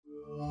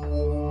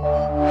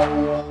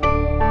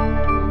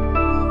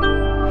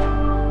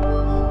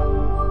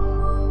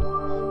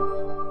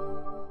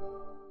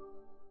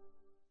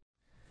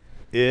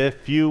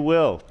if you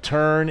will,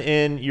 turn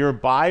in your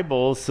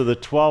Bibles to the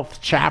 12th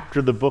chapter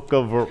of the book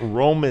of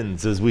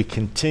Romans as we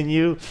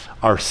continue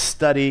our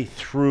study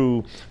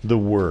through the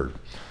Word.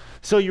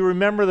 So you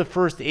remember the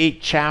first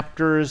 8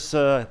 chapters,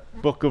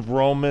 book of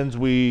Romans,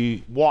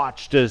 we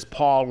watched as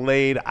Paul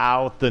laid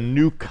out the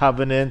new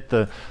covenant,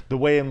 the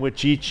way in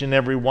which each and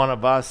every one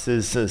of us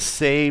is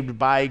saved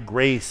by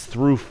grace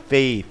through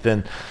faith.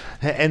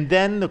 And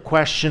then the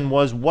question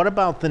was, what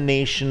about the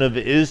nation of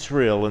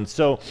Israel? And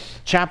so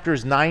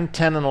chapters 9,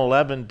 10, and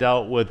 11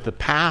 dealt with the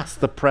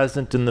past, the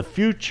present, and the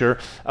future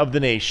of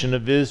the nation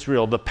of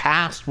Israel. The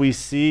past, we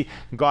see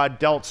God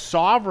dealt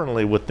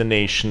sovereignly with the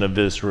nation of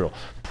Israel.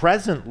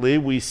 Presently,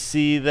 we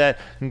see that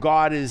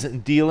God is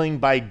dealing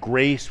by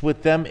grace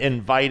with them,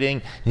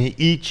 inviting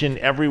each and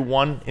every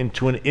one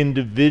into an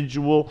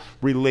individual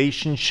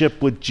relationship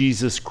with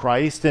Jesus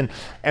Christ.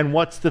 And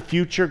what's the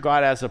future?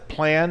 God has a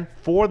plan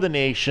for the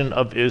nation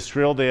of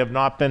Israel. They have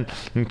not been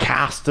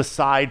cast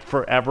aside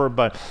forever,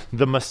 but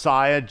the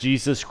Messiah,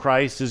 Jesus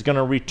Christ, is going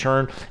to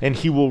return, and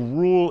he will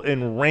rule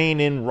and reign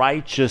in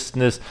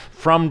righteousness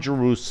from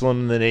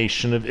Jerusalem, the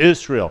nation of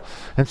Israel.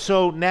 And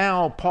so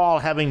now Paul,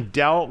 having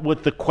dealt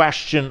with the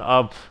question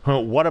of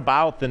what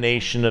about the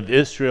nation of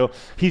Israel,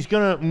 he's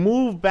going to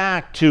move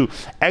back to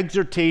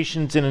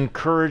exhortations and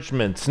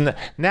encouragements. And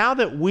now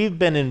that we've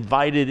been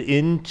invited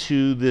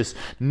into this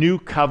new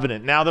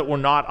covenant, now that we're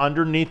not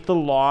underneath the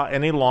law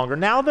any longer,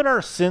 now that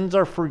our sins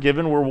are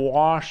forgiven, we're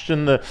washed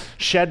in the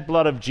shed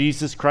blood of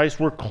Jesus Christ,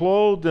 we're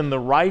clothed in the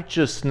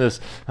righteousness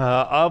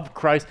of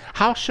Christ,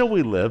 how shall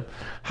we live?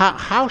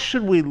 How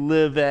should we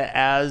live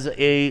as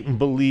a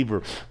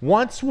believer?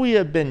 Once we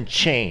have been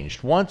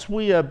changed, once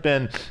we have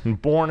been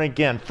born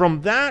again,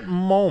 from that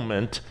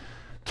moment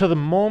to the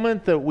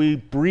moment that we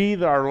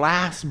breathe our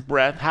last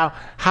breath,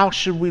 how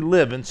should we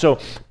live? And so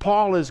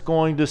Paul is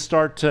going to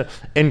start to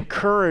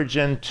encourage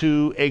and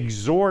to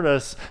exhort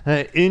us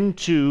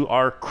into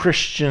our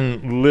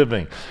Christian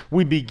living.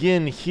 We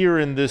begin here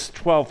in this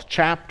 12th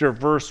chapter,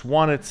 verse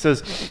 1. It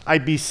says, "I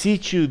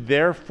beseech you,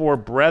 therefore,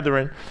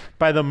 brethren,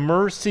 by the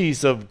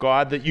mercies of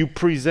God, that you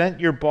present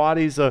your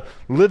bodies a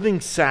living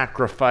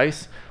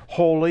sacrifice,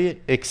 holy,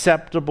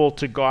 acceptable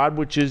to God,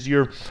 which is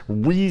your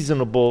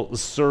reasonable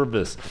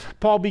service."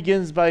 Paul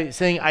begins by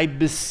saying, "I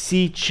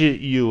beseech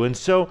you." And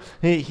so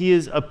he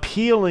is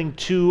appealing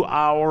to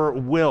our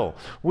will.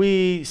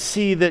 We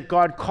see that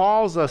God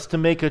calls us to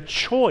make a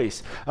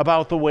choice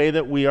about the way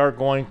that we are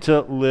going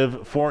to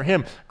live for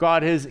him.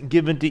 God has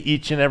given to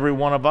each and every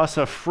one of us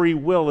a free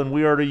will, and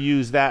we are to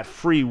use that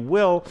free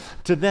will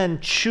to then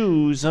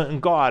choose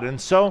God.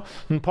 And so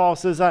Paul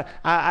says,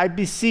 I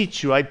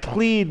beseech you, I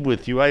plead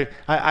with you,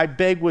 I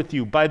beg with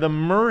you, by the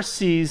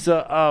mercies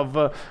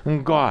of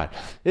God.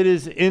 It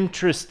is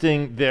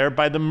interesting there,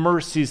 by the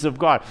mercies of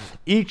God.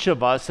 Each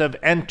of us have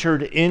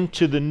entered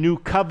into the new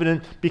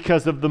covenant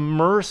because of the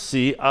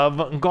mercy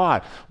of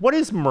God. What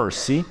is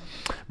mercy?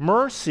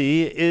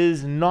 Mercy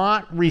is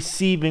not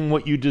receiving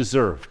what you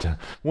deserved.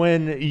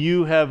 When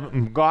you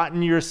have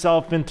gotten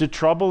yourself into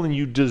trouble and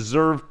you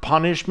deserve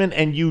punishment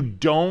and you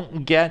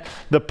don't get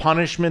the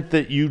punishment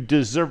that you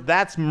deserve,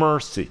 that's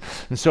mercy.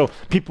 And so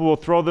people will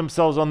throw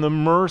themselves on the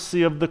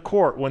mercy of the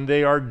court when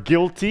they are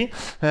guilty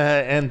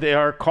and they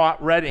are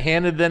caught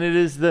red-handed. Then it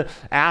is the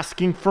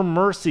asking for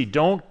mercy.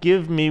 Don't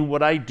give me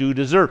what I do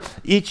deserve.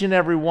 Each and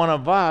every one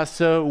of us,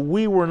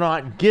 we were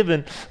not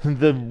given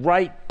the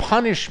right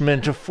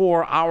punishment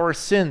for our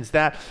sins.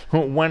 That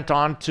went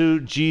on to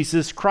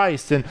Jesus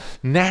Christ. And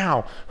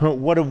now,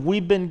 what have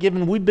we been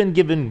given? We've been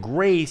given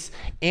grace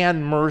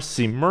and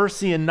mercy.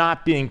 Mercy in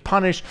not being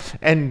punished,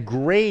 and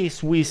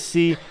grace, we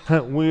see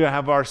we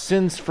have our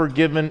sins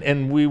forgiven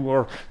and we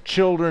were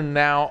children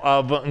now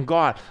of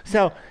God.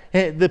 So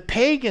the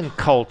pagan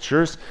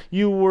cultures,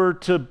 you were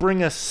to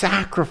bring a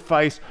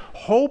sacrifice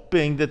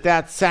hoping that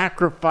that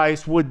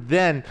sacrifice would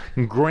then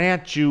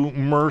grant you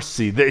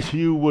mercy, that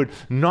you would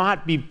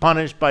not be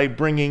punished by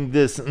bringing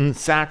this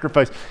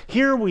sacrifice.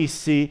 Here we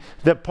see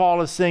that Paul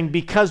is saying,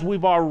 because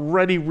we've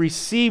already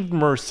received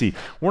mercy,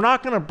 we're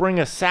not going to bring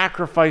a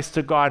sacrifice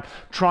to God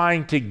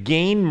trying to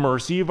gain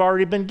mercy. You've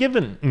already been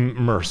given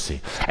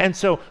mercy. And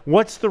so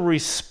what's the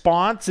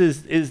response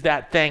is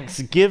that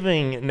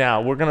thanksgiving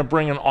now. We're going to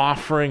bring an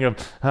offering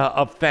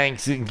of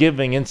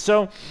thanksgiving. And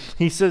so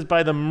he says,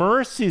 by the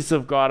mercies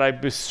of God, I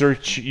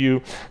beseech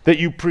you that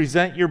you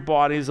present your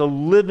bodies a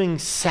living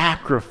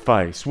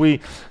sacrifice.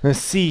 We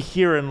see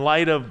here, in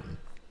light of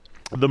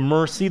the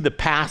mercy, the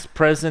past,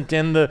 present,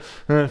 and the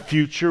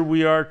future,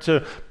 we are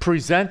to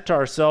present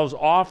ourselves,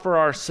 offer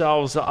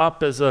ourselves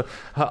up as a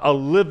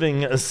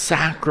living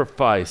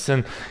sacrifice.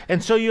 And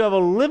so you have a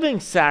living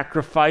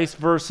sacrifice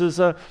versus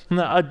a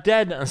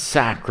dead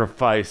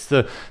sacrifice.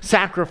 The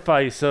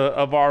sacrifice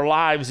of our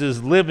lives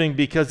is living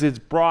because it's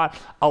brought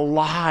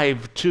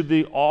alive to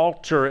the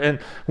altar. And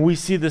we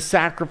see the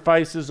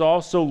sacrifice is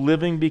also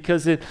living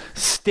because it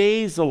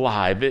stays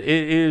alive. It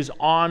is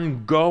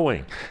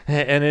ongoing,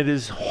 and it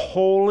is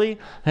holy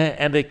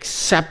and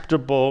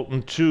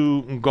acceptable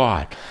to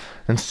God.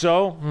 And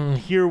so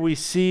here we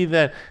see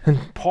that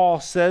Paul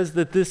says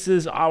that this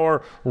is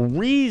our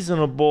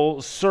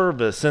reasonable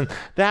service. And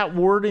that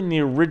word in the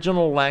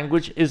original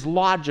language is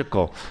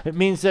logical. It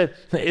means that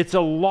it's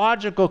a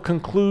logical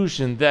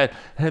conclusion that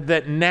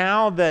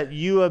now that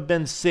you have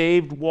been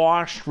saved,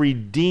 washed,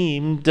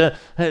 redeemed,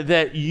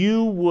 that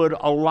you would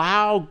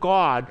allow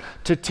God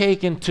to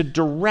take and to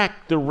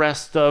direct the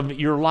rest of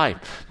your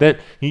life. That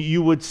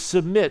you would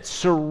submit,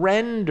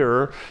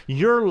 surrender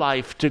your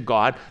life to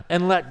God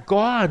and let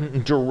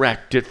God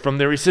direct it from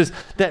there. He says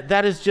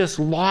that is just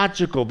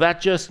logical.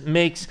 That just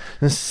makes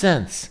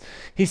sense.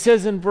 He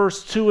says in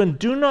verse 2, and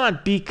do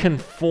not be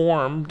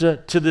conformed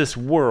to this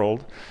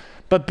world,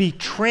 but be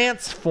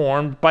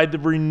transformed by the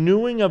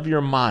renewing of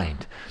your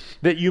mind,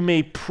 that you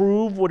may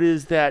prove what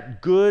is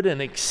that good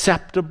and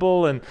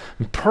acceptable and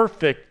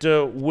perfect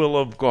will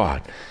of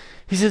God.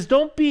 He says,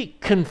 don't be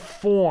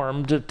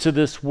conformed to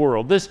this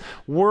world. This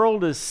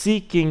world is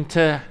seeking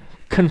to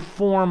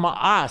conform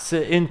us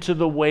into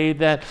the way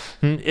that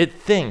it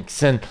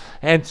thinks.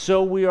 And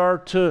so we are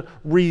to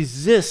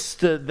resist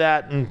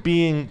that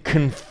being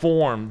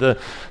conformed.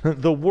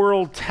 The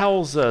world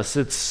tells us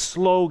its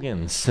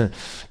slogans: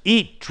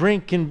 eat,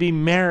 drink, and be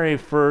merry,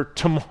 for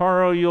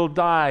tomorrow you'll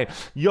die.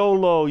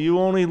 YOLO, you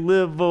only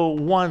live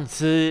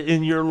once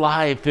in your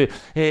life.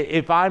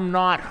 If I'm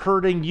not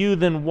hurting you,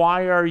 then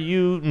why are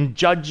you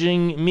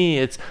judging me?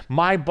 It's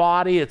my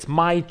body, it's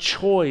my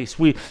choice.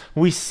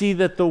 We see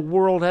that the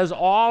world has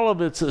all of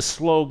its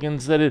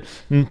slogans that it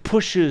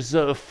pushes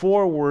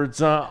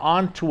forwards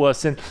onto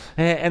us,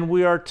 and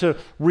we are to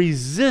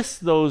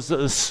resist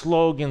those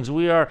slogans.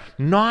 We are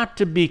not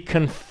to be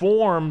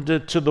conformed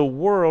to the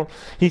world.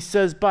 He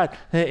says, but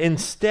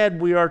instead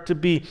we are to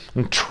be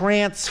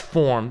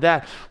transformed.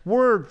 That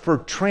word for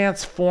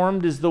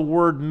transformed is the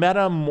word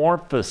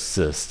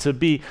metamorphosis, to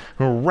be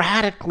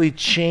radically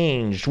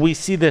changed. We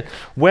see that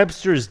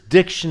Webster's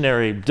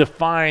dictionary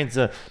defines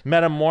a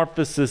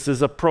metamorphosis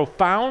as a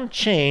profound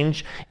change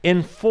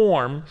in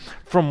form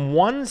from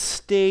one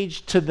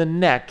stage to the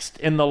next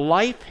in the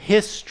life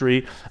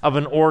history of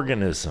an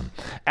organism,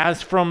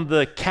 as from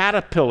the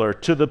caterpillar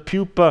to the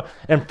pupa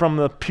and from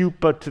the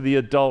pupa to the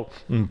adult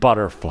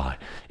butterfly.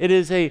 It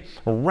is a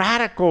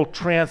radical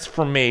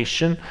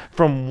transformation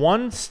from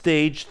one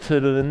stage to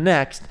the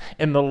next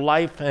in the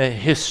life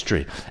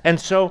history.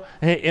 And so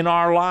in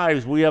our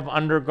lives, we have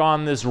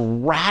undergone this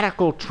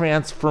radical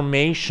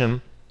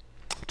transformation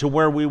to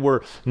where we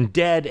were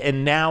dead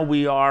and now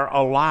we are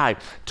alive,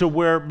 to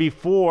where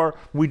before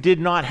we did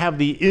not have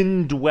the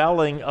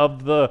indwelling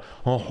of the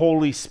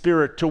Holy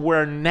Spirit, to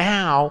where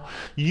now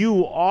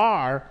you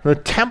are the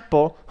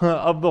temple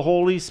of the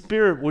Holy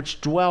Spirit which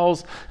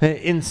dwells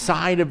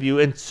inside of you.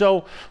 And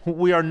so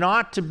we are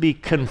not to be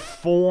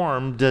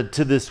conformed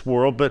to this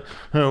world, but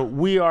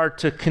we are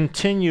to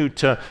continue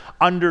to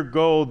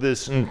undergo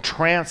this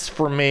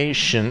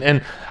transformation.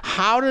 And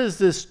how does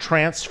this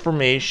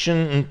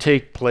transformation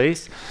take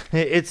place?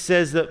 It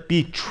says that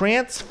be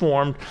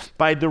transformed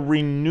by the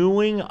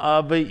renewing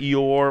of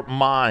your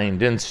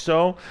mind. And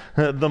so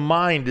the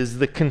mind is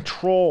the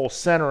control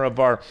center of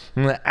our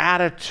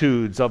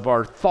attitudes, of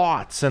our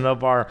thoughts, and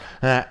of our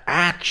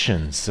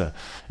actions.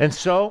 And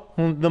so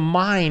the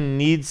mind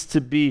needs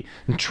to be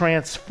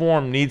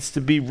transformed, needs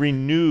to be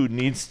renewed,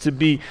 needs to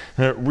be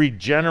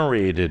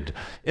regenerated.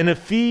 In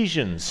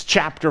Ephesians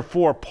chapter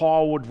 4,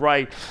 Paul would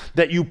write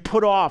that you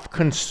put off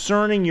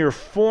concerning your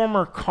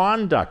former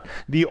conduct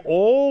the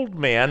old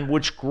man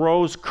which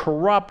grows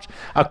corrupt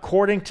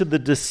according to the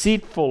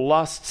deceitful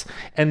lusts,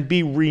 and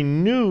be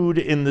renewed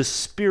in the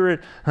spirit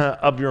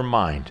of your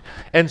mind.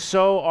 And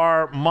so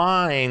our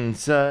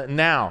minds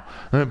now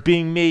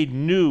being made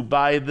new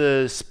by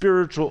the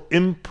spiritual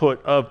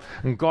input of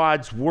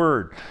God's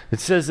word. It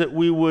says that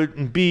we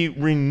would be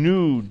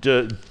renewed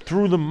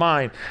through the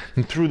mind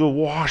and through the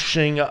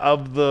washing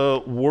of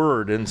the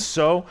word. And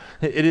so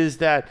it is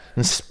that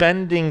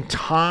spending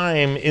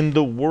time in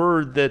the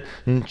word that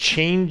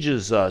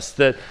changes us,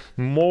 that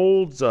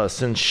molds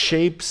us and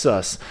shapes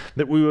us,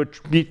 that we would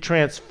be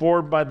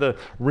transformed by the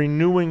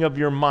renewing of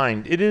your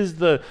mind. It is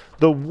the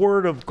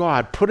Word of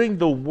God, putting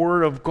the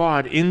Word of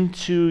God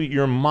into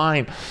your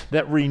mind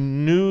that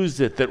renews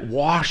it, that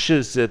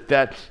washes it,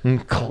 that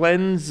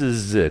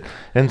cleanses it.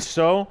 And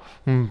so,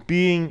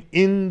 being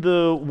in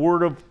the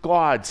Word of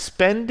God,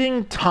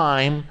 spending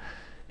time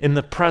in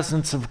the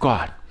presence of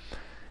God.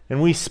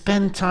 And we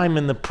spend time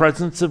in the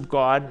presence of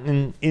God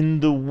and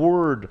in the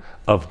Word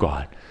of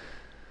God.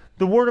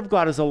 The Word of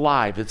God is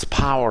alive. It's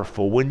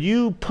powerful. When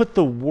you put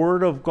the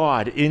Word of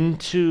God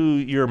into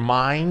your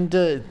mind,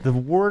 the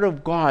Word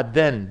of God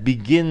then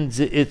begins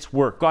its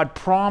work. God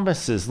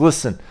promises,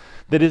 listen,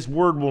 that his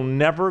word will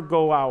never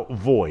go out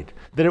void,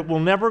 that it will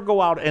never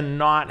go out and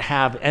not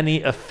have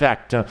any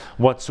effect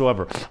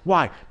whatsoever.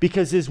 Why?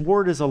 Because his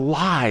word is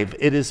alive.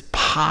 It is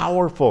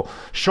powerful,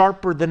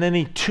 sharper than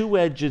any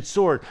two-edged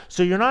sword.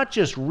 So you're not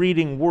just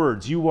reading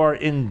words, you are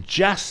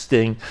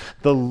ingesting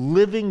the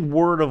living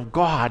word of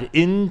God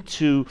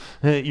into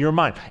your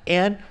mind.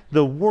 And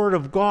the word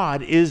of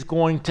God is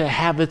going to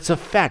have its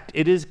effect.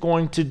 It is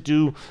going to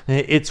do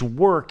its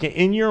work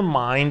in your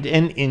mind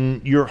and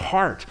in your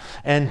heart.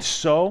 And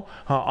so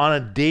on a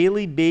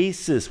daily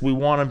basis, we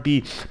want to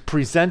be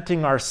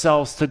presenting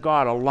ourselves to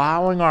God,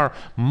 allowing our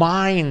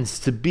minds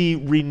to be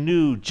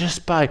renewed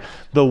just by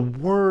the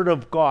word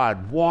of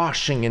God,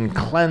 washing and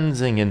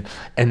cleansing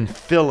and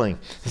filling.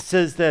 It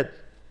says that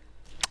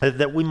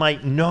we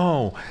might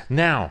know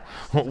now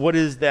what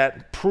is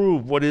that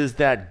prove, what is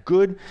that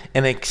good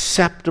and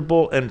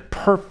acceptable and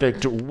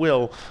perfect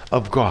will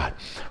of God.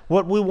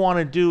 What we want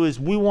to do is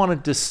we want to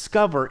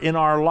discover in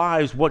our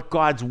lives what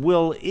God's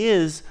will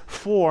is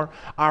for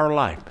our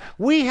life.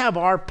 We have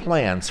our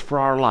plans for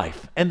our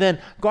life, and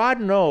then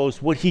God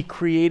knows what he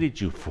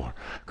created you for.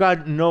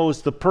 God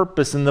knows the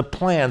purpose and the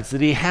plans that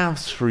he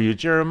has for you.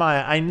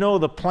 Jeremiah, I know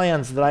the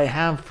plans that I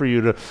have for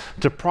you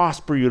to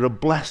prosper you, to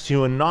bless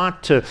you, and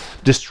not to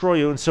destroy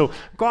you. And so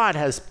God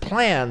has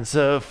plans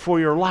for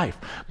your life.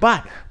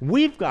 But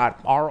we've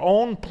got our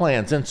own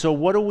plans. And so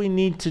what do we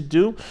need to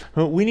do?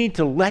 We need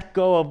to let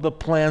go of the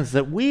plans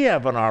that we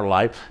have in our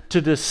life to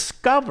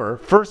discover,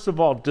 first of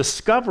all,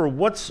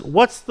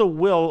 what's the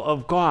will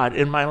of God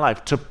in my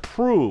life, to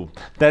prove.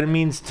 That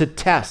means to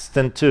test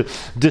and to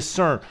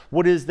discern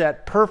what is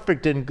that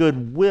perfect and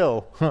good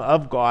will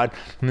of God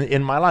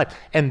in my life.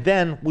 And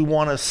then we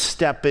want to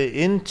step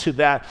into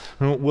that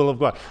will of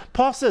God.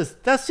 Paul says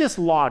that's just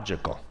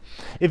logical.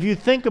 If you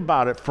think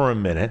about it for a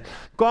minute,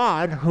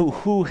 God,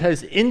 who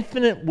has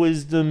infinite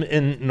wisdom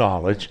and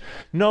knowledge,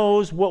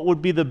 knows what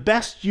would be the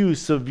best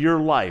use of your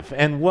life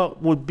and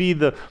what would be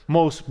the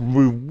most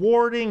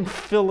rewarding,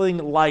 filling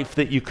life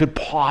that you could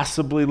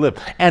possibly live.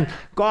 And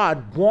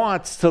God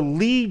wants to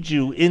lead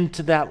you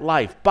into that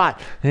life,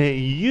 but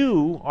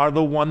you are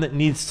the one that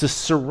needs to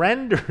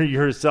surrender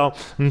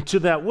yourself to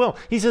that will.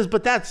 He says,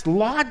 but that's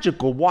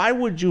logical. Why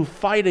would you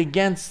fight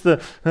against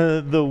the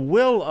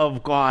will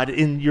of God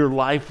in your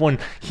life when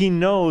he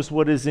knows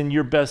what is in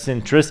your best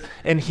interest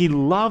and he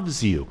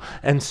loves you?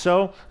 And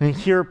so and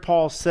here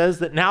Paul says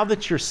that now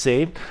that you're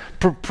saved,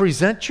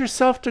 present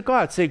yourself to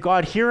God. Say,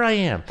 God, here I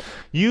am.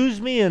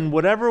 Use me in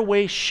whatever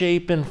way,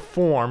 shape, and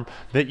form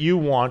that you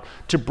want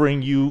to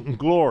bring you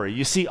glory.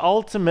 You see,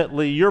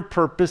 ultimately, your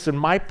purpose and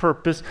my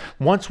purpose,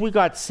 once we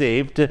got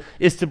saved,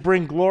 is to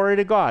bring glory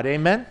to God.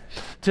 Amen?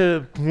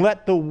 To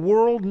let the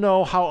world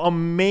know how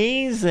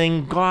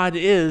amazing God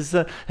is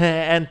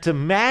and to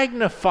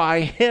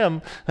magnify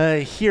him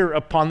here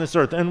upon this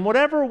earth. In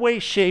whatever way,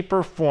 shape,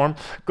 or form,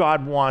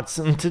 God wants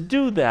to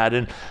do that.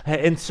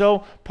 And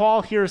so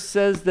Paul here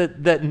says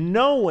that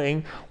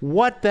knowing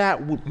what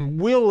that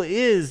will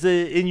is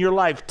in your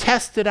life,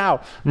 test it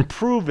out and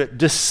prove it,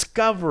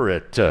 discover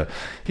it.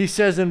 He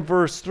says in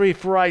verse 3,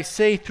 for I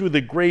say through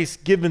the grace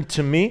given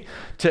to me,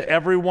 to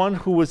everyone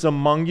who is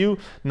among you,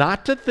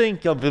 not to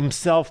think of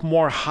himself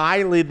more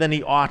highly than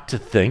he ought to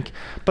think,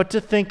 but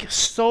to think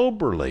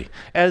soberly,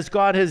 as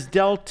God has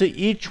dealt to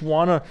each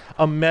one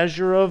a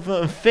measure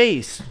of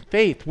faith.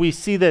 We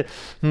see that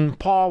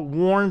Paul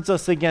warns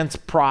us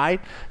against pride,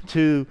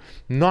 to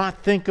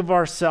not think of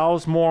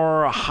ourselves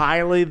more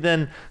highly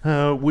than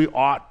we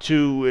ought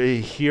to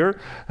here,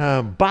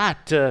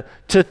 but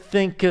to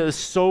think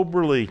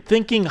soberly.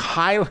 Thinking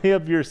highly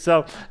of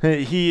yourself,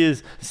 he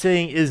is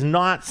saying, is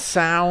not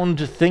sound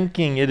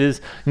thinking. It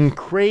is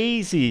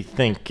crazy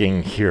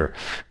thinking here.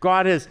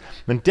 God has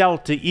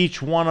dealt to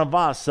each one of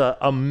us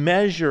a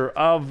measure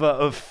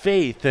of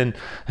faith,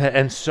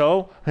 and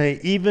so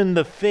even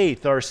the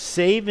faith, our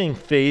saving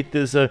faith,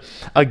 is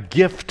a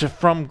gift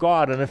from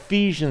God. In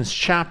Ephesians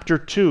chapter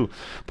 2,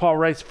 Paul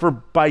writes, for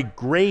by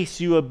grace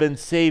you have been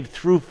saved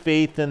through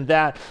faith, and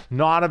that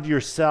not of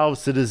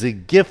yourselves, it is a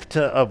gift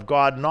of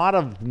God, not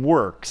of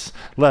works,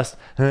 lest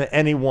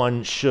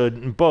anyone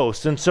should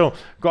boast. And so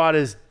God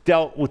has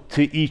dealt with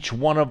to each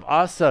one of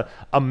us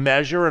a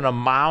measure, an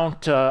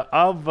amount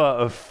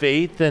of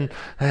faith,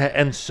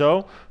 and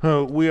so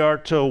we are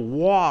to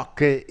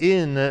walk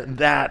in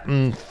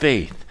that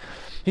faith.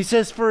 He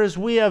says, for as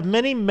we have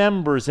many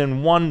members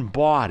in one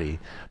body,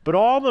 but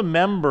all the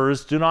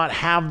members do not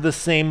have the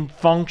same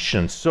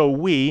function, so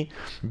we,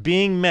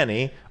 being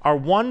many, are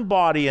one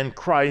body in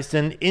Christ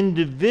and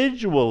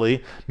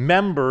individually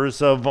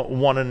members of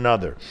one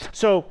another.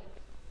 So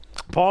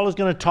Paul is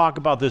going to talk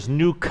about this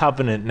new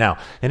covenant now.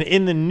 And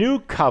in the new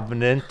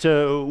covenant,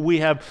 we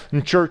have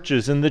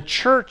churches, and the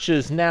church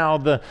is now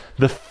the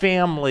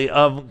family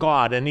of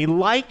God. And he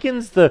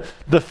likens the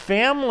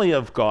family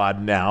of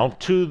God now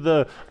to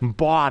the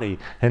body,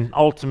 and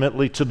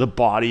ultimately to the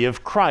body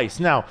of Christ.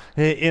 Now,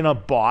 in a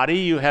body,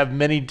 you have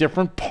many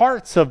different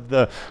parts of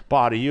the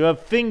body. You have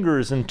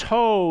fingers and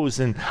toes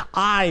and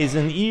eyes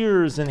and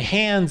ears and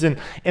hands, and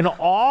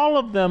all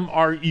of them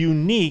are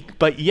unique,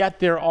 but yet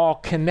they're all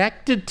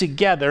connected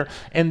together,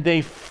 and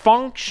they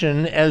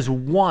function as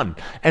one.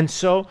 And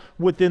so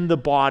within the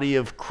body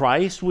of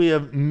Christ, we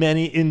have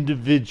many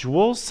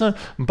individuals,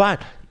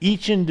 but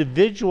each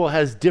individual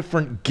has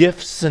different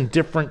gifts and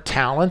different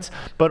talents,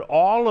 but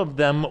all of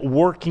them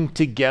working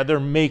together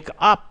make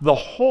up the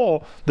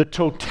whole, the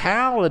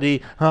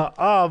totality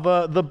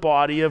of the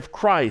body of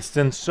Christ.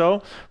 And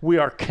so we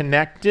are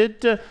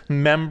connected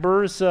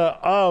members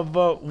of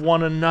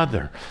one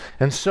another.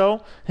 And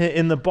so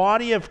in the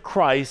body of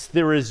Christ,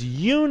 there is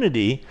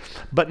unity,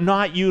 but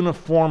not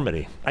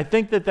uniformity. I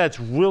think that that's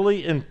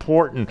really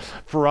important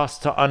for us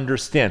to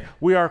understand.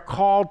 We are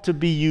called to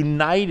be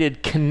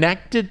united,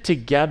 connected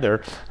together,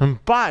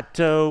 but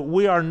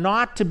we are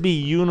not to be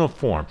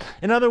uniform.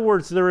 In other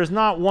words, there is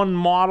not one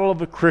model of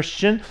a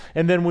Christian,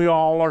 and then we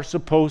all are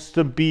supposed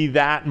to be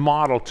that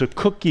model, to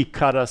cookie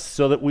cut us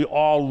so that we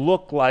all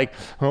look like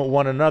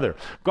one another.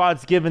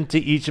 God's given to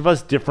each of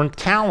us different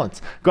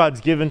talents.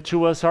 God's given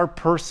to us our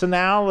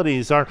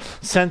personalities, our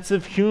sense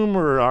of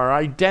humor, our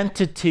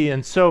identity,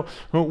 and so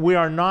we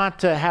are not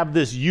to have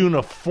this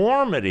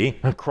uniformity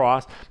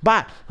across,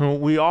 but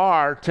we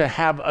are to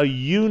have a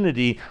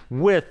unity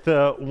with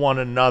one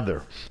another.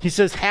 He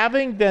says,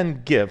 having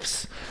then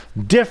gifts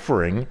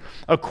differing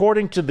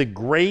according to the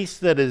grace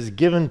that is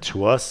given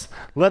to us,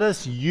 let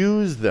us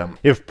use them.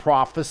 If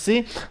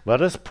prophecy,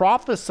 let us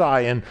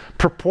prophesy in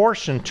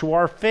proportion to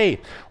our faith.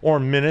 Or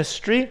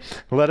ministry,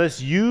 let us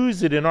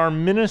use it in our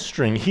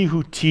ministering. He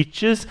who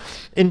teaches,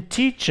 in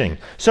teaching.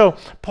 So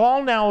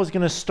Paul now is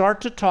going to start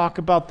to talk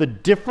about the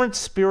different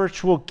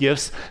spiritual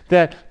gifts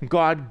that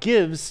God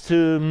gives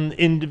to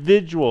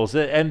individuals,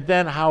 and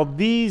then how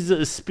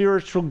these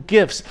spiritual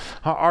gifts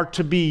are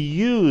to be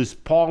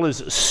used. Paul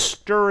is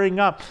stirring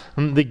up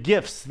the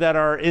gifts that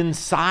are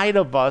inside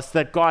of us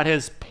that God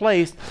has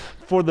placed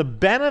for the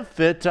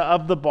benefit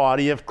of the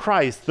body of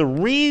Christ. The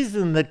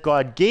reason that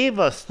God gave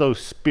us those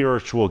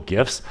spiritual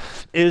gifts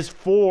is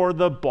for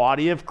the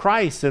body of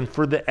Christ and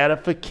for the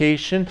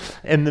edification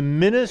and the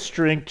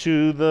ministering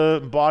to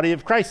the body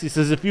of Christ. He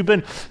says, if you've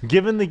been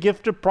given the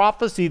gift of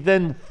prophecy,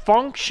 then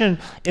function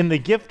in the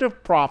gift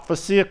of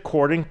prophecy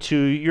according to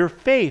your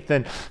faith.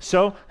 And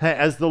so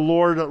as the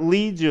Lord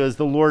leads you, as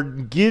the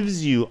Lord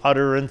gives you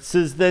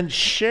utterances, then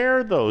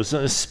share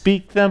those,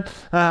 speak them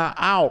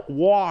out,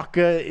 walk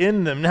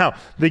in them. Now,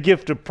 the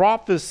gift of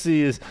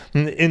prophecy is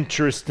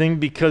interesting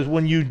because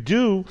when you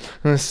do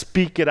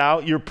speak it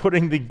out, you're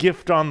putting the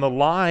gift on the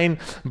line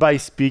by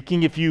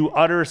speaking. If you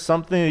utter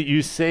something that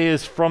you say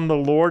is from the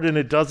Lord and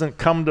it doesn't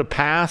come to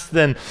pass,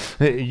 then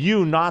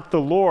you, not the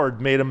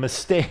Lord, made a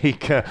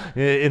mistake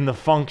in the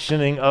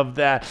functioning of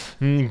that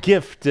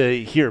gift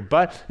here.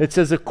 But it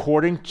says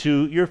according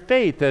to your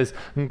faith, as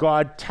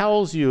God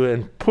tells you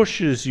and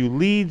pushes you,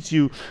 leads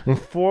you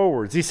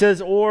forwards. He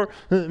says, or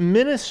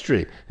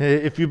ministry.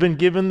 If you've been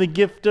given the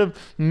gift of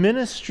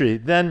ministry,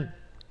 then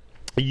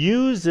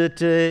use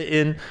it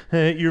in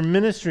your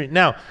ministry.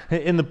 Now,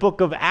 in the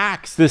book of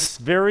Acts, this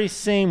very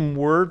same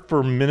word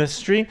for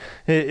ministry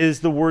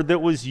is the word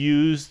that was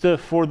used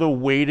for the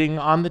waiting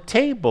on the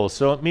table.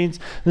 So it means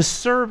the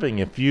serving.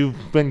 If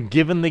you've been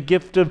given the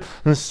gift of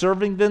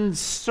serving, then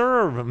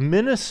serve,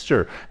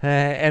 minister,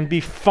 and be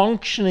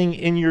functioning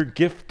in your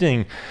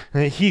gifting.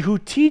 He who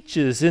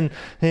teaches in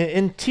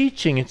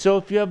teaching. And so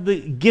if you have the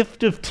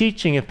gift of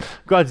teaching,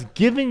 if God's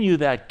given you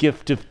that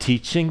gift of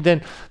teaching,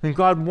 then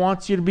God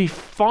wants you to be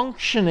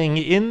functioning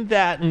in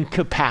that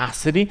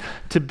capacity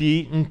to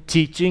be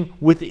teaching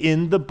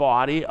within the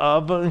body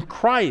of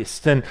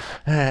Christ. And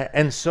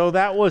so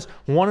that was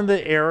one of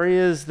the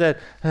areas that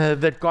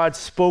God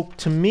spoke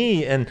to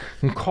me and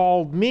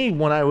called me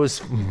when I was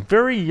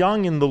very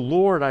young in the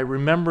Lord. I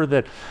remember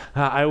that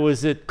I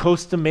was at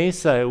Costa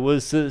Mesa. I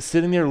was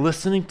sitting there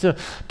listening to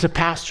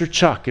Pastor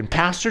Chuck, and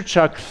Pastor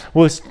Chuck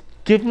was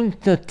given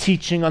the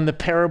teaching on the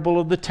parable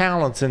of the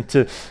talents, and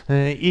to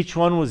each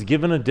one was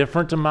given a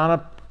different amount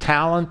of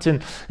talent,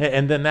 and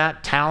then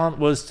that talent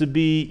was to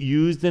be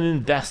used and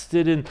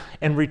invested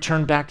and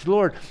returned back to the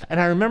Lord. And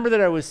I remember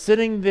that I was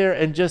sitting there,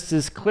 and just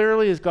as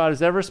clearly as God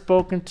has ever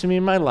spoken to me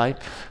in my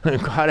life,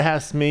 God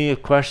asked me a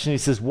question. He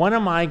says, when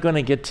am I going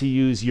to get to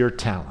use your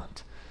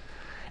talent?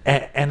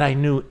 And I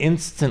knew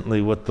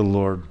instantly what the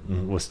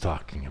Lord was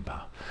talking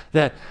about.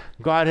 that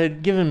God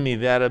had given me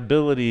that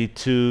ability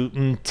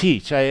to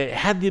teach. I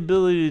had the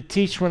ability to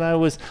teach when I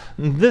was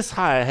this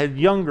high. I had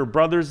younger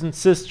brothers and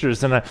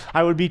sisters, and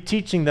I would be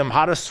teaching them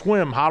how to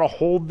swim, how to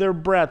hold their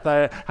breath.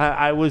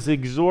 I was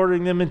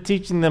exhorting them and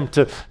teaching them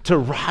to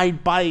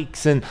ride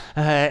bikes and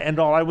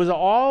all. I was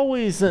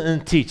always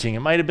teaching. It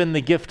might have been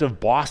the gift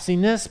of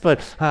bossiness, but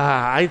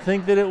I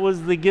think that it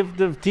was the gift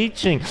of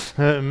teaching,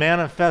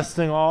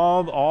 manifesting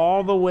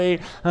all the way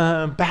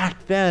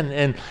back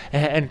then.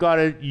 And God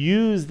had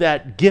used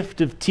that gift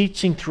of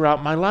teaching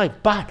throughout my life,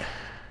 but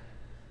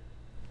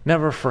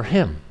never for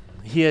him.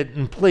 He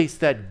had placed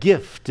that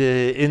gift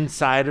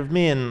inside of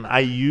me, and I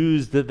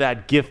used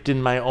that gift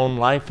in my own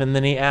life. And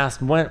then he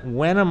asked,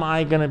 when am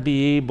I going to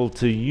be able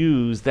to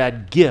use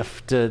that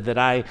gift that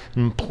I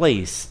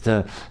placed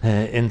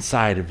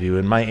inside of you?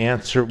 And my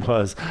answer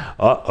was,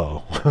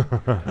 uh-oh.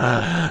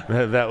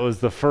 That was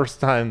the first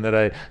time that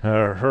I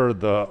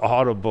heard the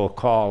audible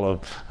call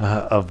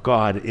of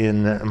God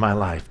in my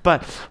life.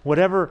 But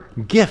whatever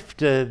gift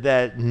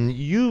that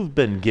you've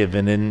been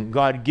given, and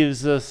God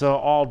gives us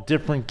all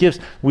different gifts,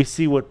 we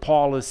see what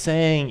Paul is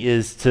saying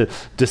is to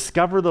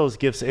discover those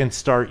gifts and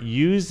start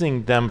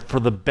using them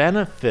for the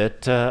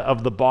benefit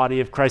of the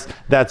body of Christ.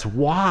 That's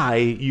why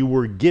you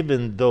were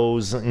given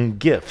those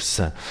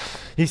gifts.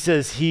 He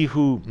says, he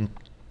who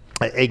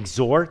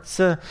exhorts,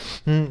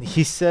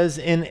 he says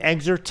in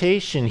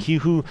exhortation, he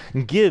who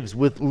gives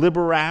with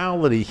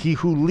liberality, he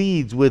who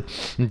leads with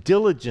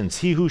diligence,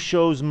 he who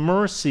shows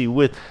mercy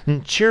with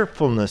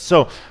cheerfulness.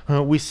 So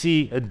we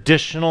see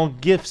additional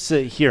gifts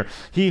here.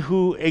 He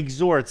who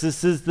exhorts,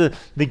 this is the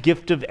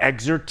gift of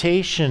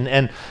exhortation,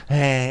 and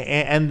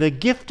the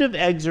gift of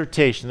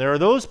exhortation. There are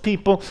those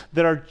people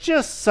that are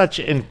just such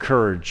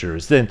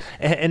encouragers,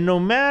 and no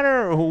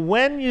matter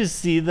when you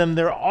see them,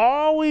 they're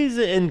always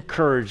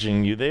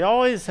encouraging you. They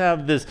always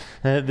have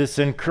this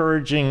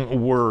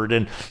encouraging word,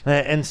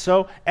 and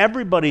so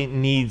everybody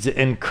needs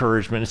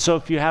encouragement. So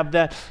if you have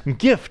that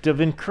gift of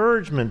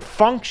encouragement,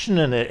 function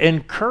in it,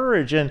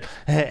 encourage and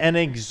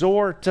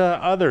exhort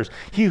others.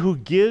 He who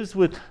gives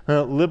with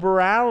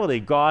liberality,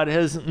 God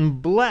has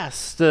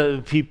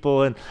blessed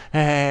people,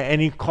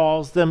 and he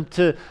calls them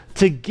to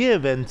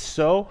give. And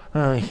so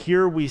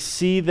here we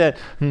see that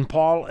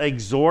Paul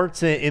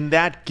exhorts in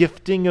that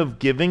gifting of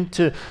giving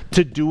to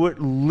do it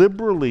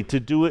liberally, to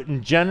do it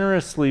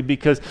generously,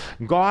 because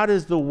God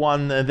is the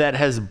one that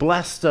has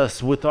blessed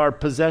us with our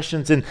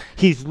possessions, and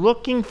he's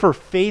looking for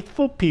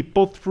faithful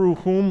people through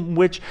whom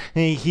which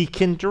he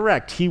can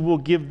direct. He will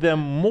give them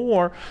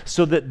more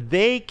so that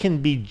they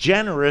can be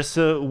generous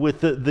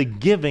with the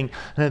giving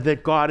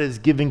that God is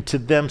giving to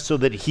them, so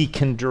that he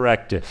can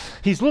direct it.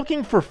 He's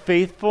looking for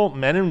faithful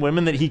men and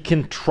women that he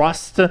can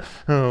trust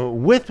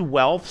with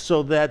wealth,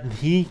 so that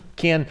he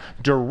can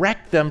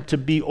direct them to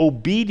be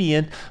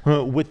obedient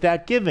with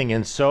that giving.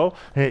 And so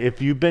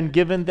if you've been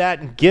given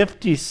that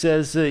gift, he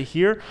says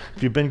here,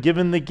 if you've been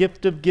given the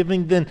gift of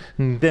giving,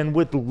 then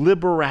with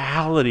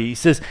liberality. He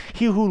says,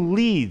 he who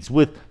leads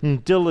with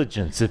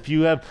diligence. If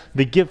you have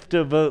the gift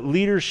of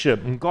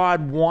leadership, and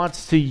God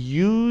wants to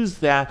use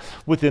that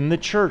within the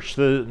church,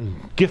 the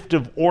gift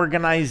of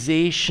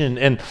organization,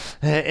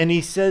 and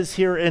he says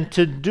here, and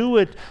to do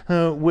it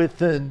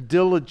with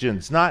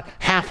diligence, not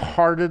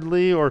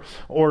half-heartedly or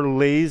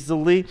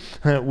lazily.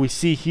 We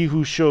see he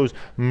who shows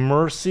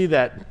mercy,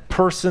 that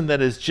person that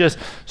is just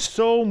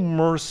so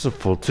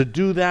merciful, to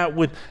do that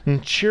with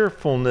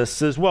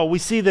cheerfulness as well. We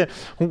see that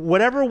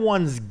whatever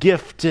one's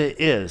gift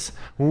is,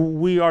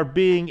 we are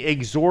being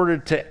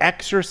exhorted to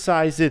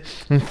exercise it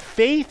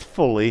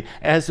faithfully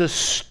as a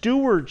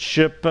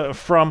stewardship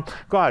from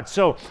God.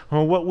 So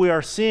what we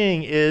are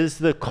seeing is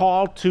the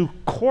call to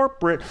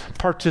corporate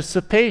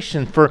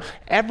participation, for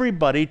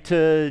everybody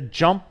to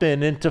jump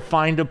in and to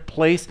find a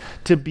place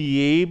to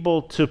be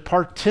able to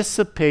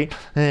participate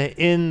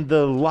in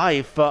the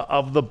life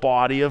of the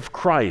body of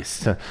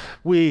Christ.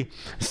 We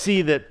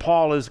see that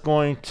Paul is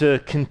going to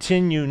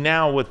continue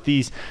now with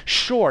these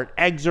short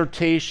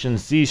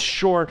exhortations, these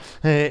short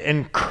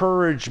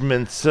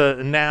encouragements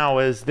now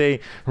as they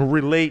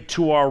relate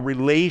to our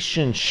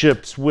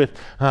relationships with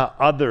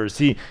others.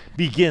 He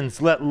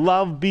begins, let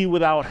love be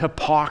without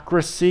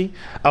hypocrisy,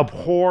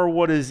 abhor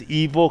what is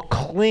evil,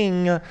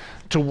 cling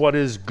to what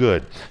is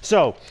good.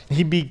 So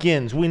he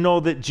begins. We know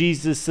that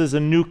Jesus says, a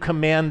new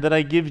command that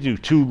I give you,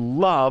 to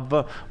love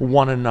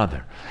one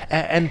another.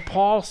 And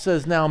Paul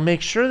says, now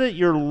make sure that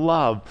your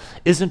love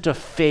isn't a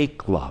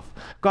fake love.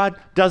 God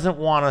doesn't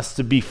want us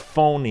to be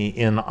phony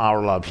in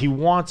our love. He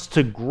wants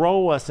to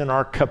grow us in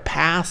our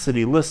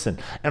capacity, listen,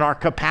 in our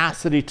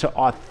capacity to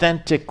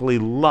authentically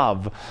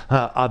love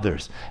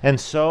others. And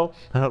so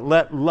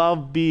let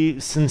love be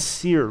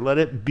sincere. Let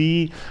it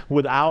be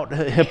without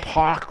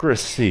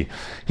hypocrisy.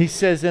 He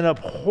says, and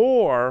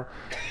abhor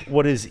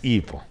what is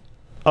evil.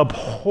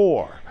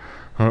 Abhor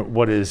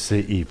what is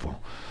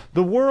evil.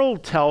 The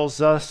world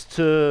tells us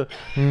to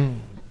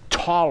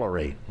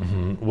tolerate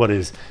what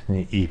is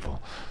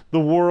evil. The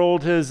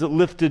world has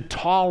lifted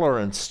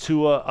tolerance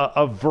to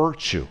a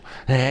virtue.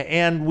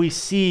 And we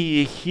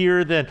see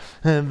here that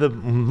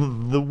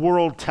the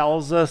world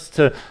tells us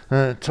to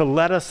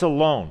let us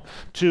alone,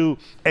 to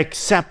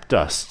accept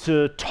us,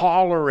 to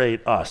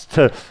tolerate us,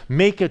 to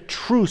make a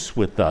truce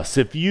with us.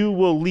 If you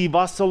will leave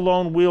us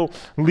alone, we'll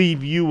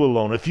leave you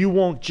alone. If you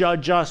won't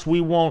judge us,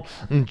 we won't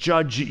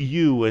judge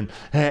you.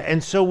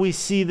 And so we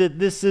see that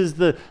this is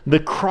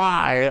the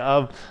cry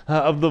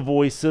of the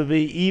voice of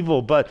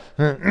evil. But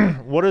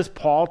what does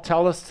Paul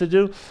tell us to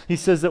do? He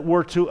says that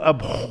we're to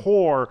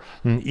abhor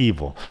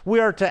evil. We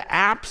are to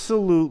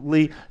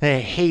absolutely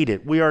hate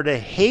it. We are to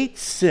hate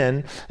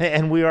sin,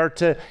 and we are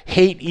to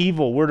hate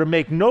evil. We're to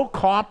make no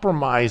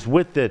compromise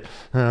with it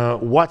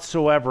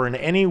whatsoever in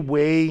any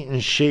way,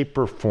 shape,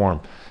 or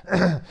form.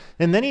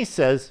 And then he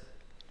says,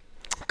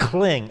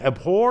 cling,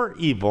 abhor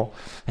evil,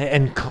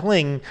 and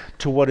cling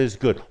to what is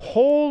good.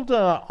 Hold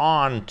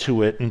on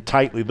to it and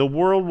tightly. The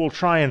world will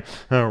try and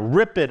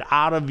rip it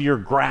out of your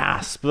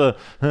grasp.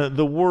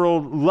 The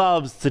world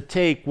loves to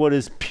take what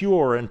is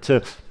pure and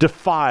to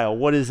defile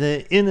what is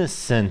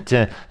innocent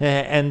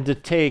and to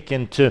take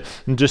and to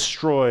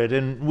destroy it.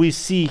 And we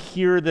see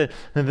here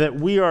that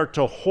we are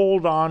to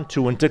hold on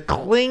to and to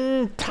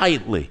cling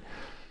tightly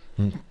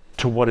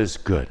to what is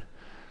good.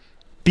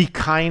 Be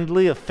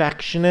kindly,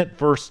 affectionate,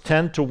 verse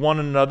 10, to one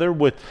another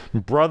with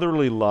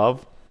brotherly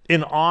love,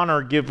 in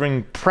honor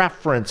giving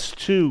preference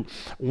to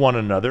one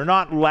another,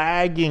 not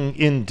lagging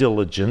in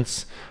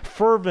diligence,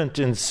 fervent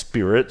in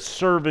spirit,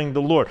 serving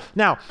the Lord.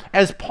 Now,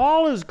 as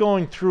Paul is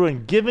going through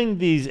and giving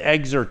these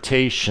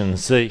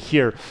exhortations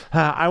here,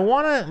 I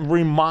want to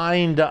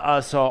remind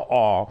us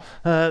all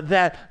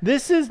that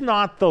this is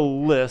not the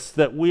list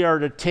that we are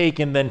to take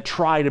and then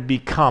try to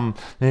become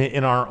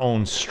in our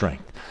own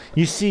strength.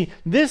 You see,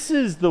 this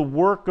is the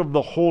work of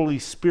the Holy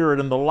Spirit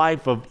in the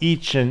life of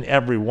each and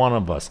every one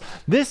of us.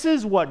 This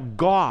is what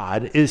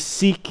God is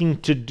seeking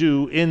to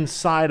do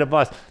inside of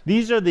us.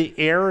 These are the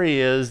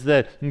areas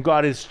that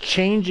God is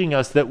changing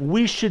us, that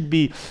we should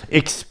be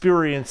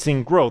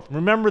experiencing growth.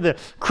 Remember that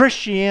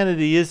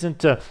Christianity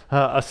isn't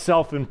a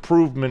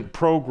self-improvement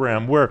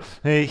program where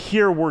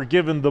here we're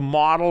given the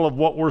model of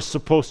what we're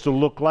supposed to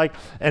look like,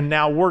 and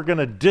now we're going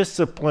to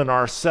discipline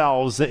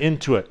ourselves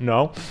into it.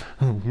 No.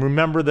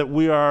 Remember that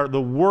we are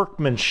the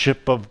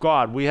workmanship of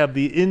God. We have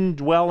the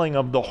indwelling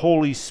of the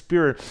Holy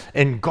Spirit,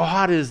 and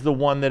God is the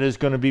one that is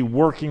going to be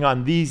working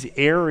on these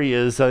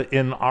areas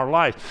in our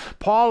lives.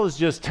 Paul is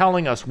just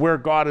telling us where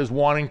God is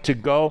wanting to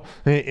go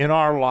in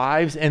our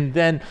lives, and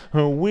then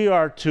we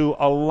are to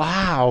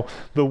allow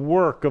the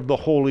work of the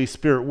Holy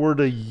Spirit. We're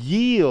to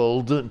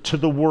yield to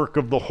the work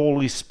of the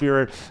Holy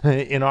Spirit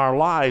in our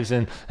lives,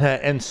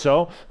 and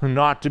so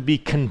not to be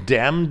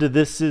condemned.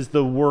 This is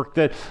the work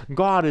that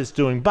God is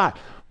doing. But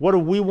what do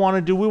we want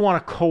to do? We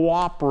want to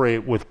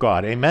cooperate with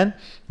God. Amen?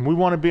 We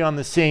want to be on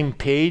the same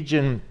page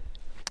and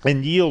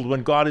yield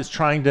when God is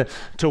trying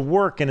to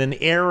work in an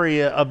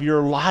area of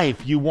your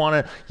life. You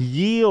want to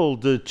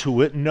yield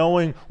to it,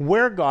 knowing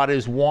where God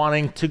is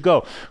wanting to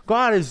go.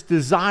 God is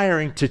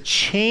desiring to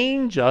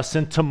change us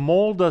and to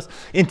mold us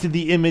into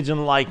the image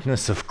and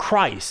likeness of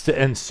Christ.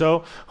 And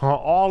so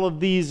all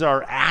of these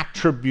are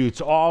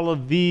attributes. All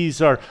of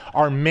these are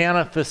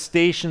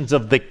manifestations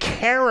of the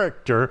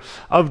character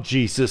of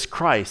Jesus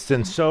Christ.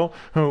 And so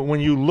when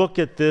you look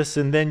at this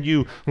and then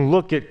you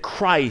look at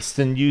Christ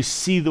and you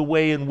see the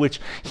way in which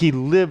he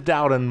lived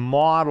out and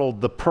modeled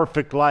the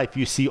perfect life,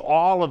 you see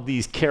all of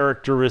these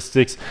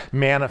characteristics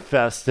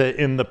manifest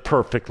in the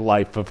perfect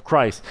life of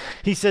Christ.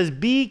 He says,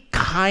 be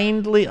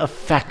kindly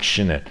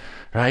affectionate,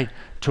 right,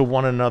 to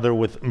one another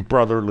with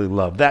brotherly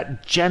love,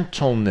 that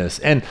gentleness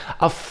and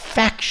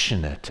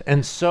affectionate.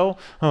 And so,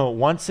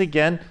 once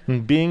again,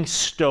 being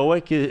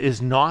stoic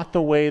is not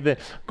the way that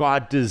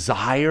God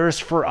desires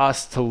for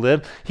us to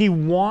live. He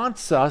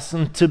wants us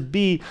to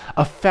be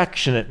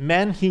affectionate.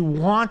 Men, he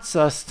wants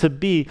us to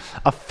be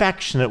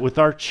affectionate with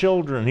our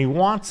children. He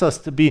wants us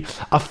to be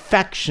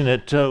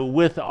affectionate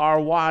with our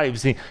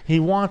wives. He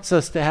wants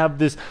us to have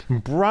this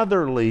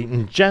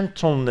brotherly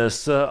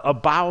gentleness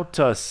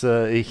about us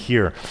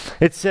here.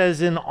 It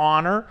says in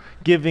honor,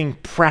 giving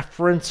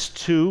preference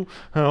to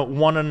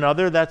one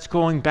another. That's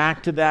going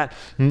back to that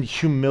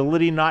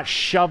humility, not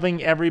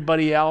shoving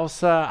everybody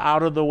else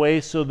out of the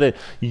way so that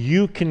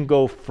you can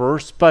go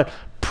first, but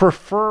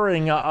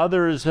preferring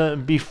others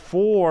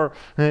before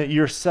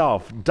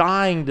yourself,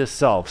 dying to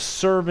self,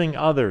 serving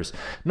others,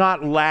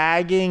 not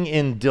lagging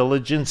in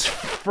diligence,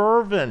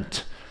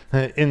 fervent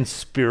in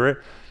spirit,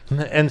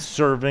 and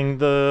serving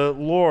the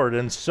Lord.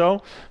 And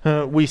so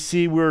we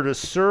see we're to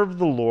serve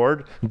the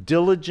Lord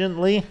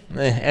diligently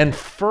and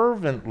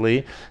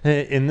fervently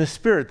in the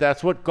Spirit.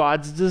 That's what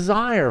God's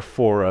desire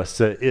for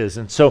us is.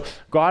 And so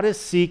God is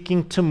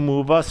seeking to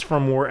move us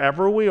from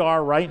wherever we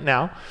are right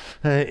now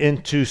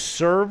into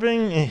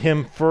serving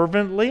him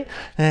fervently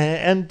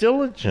and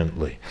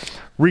diligently,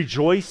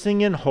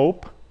 rejoicing in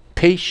hope,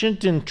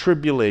 patient in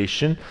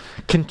tribulation,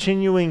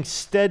 continuing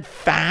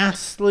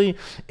steadfastly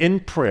in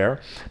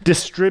prayer,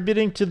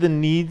 distributing to the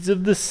needs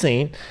of the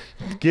saint,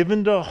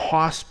 given to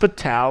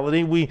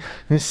hospitality. We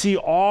see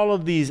all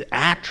of these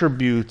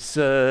attributes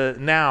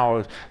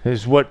now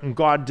is what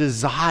God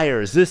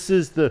desires. This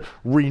is the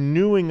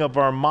renewing of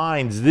our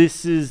minds.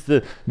 This is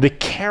the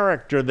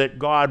character that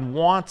God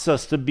wants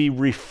us to be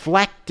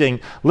reflecting,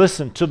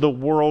 listen, to the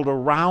world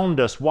around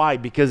us. Why?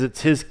 Because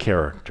it's His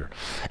character.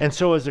 And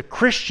so as a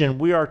Christian,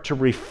 we are to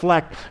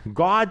reflect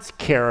God's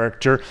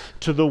character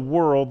to the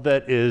world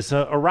that is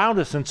around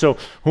us. And so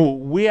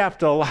we have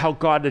to allow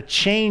God to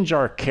change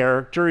our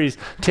character. He's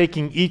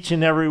taking each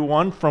and every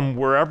one from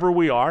wherever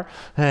we are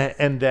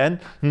and then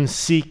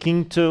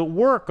seeking to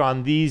work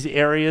on these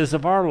areas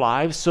of our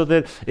lives so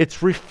that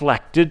it's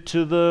reflected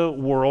to the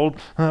world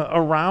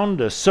around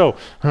us. So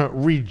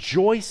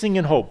rejoicing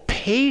in hope,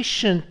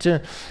 patient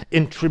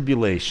in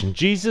tribulation.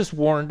 Jesus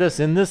warned us,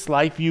 in this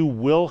life you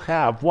will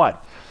have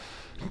what?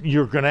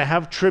 You're going to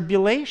have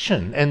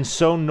tribulation. And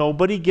so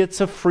nobody gets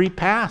a free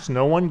pass.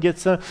 No one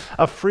gets a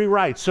free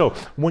ride. So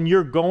when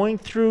you're going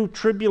through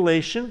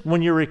tribulation,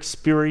 when you're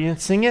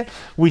experiencing it,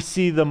 we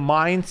see the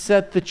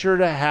mindset that you're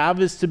to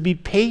have is to be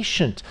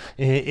patient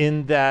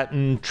in that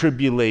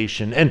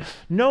tribulation. And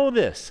know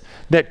this,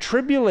 that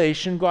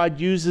tribulation, God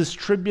uses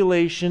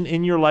tribulation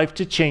in your life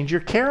to change your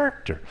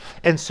character.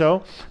 And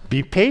so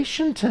be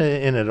patient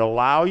in it.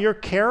 Allow your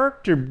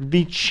character to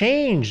be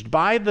changed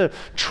by the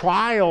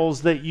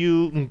trials that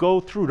you go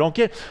through. Don't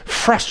get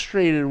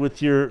frustrated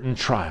with your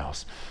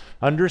trials.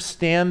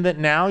 Understand that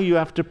now you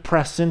have to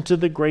press into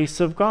the grace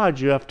of God.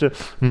 You have to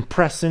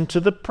press into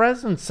the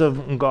presence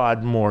of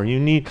God more. You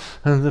need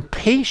the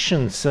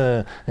patience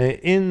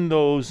in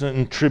those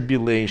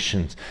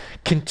tribulations.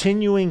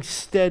 Continuing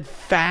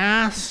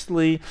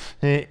steadfastly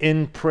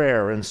in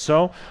prayer. And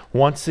so,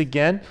 once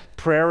again,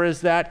 prayer is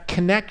that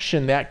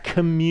connection, that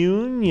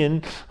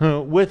communion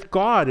with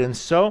God. And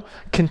so,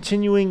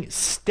 continuing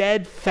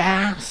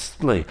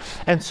steadfastly.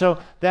 And so,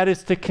 that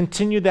is to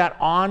continue that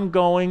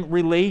ongoing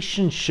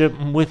relationship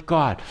with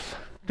God.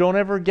 Don't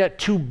ever get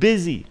too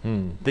busy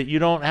that you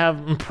don't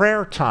have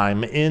prayer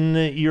time in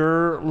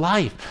your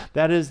life.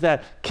 That is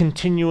that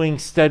continuing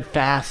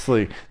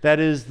steadfastly. That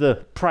is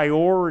the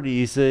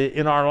priorities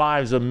in our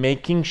lives of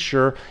making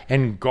sure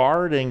and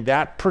guarding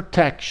that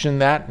protection,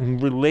 that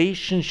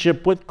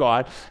relationship with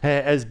God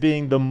as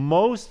being the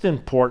most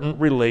important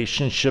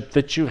relationship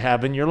that you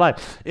have in your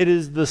life. It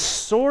is the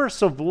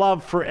source of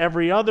love for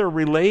every other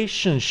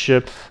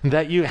relationship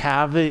that you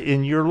have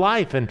in your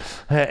life.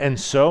 And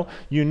so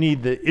you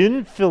need the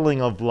infilling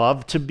of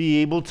love to be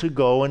able to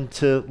go and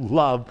to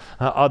love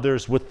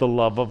others with the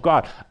love of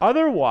God.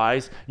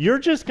 Otherwise, you're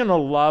just going to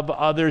love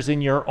others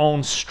in your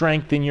own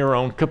strength, in your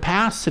own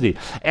capacity.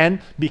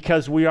 And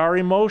because we are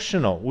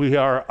emotional, we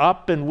are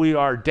up and we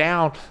are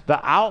down,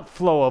 the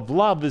outflow of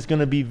love is going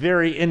to be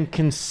very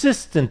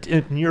inconsistent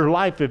in your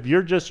life if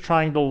you're just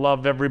trying to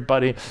love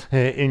everybody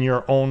in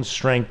your own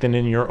strength and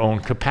in your own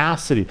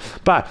capacity.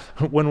 But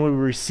when we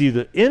receive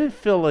the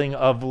infilling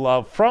of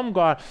love from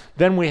God,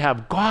 then we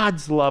have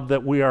God's love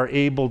that we are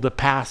able to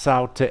pass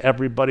out to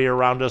everybody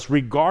around us,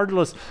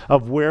 regardless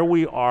of where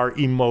we are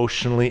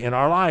emotionally in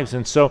our lives.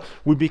 And so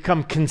we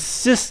become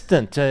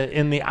consistent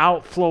in the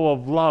outflow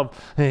of love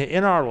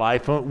in our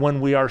life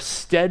when we are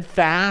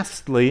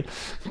steadfastly,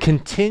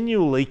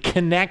 continually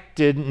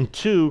connected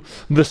to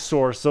the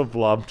source of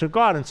love, to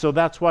God. And so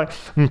that's why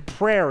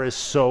prayer is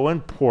so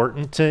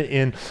important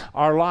in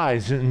our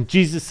lives. And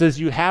Jesus says,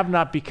 you have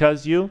not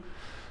because you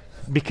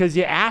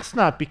ask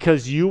not,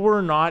 because you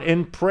were not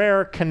in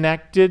prayer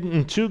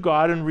connected to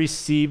God and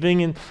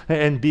receiving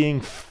and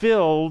being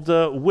filled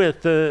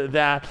with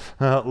that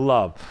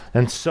love.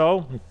 And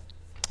so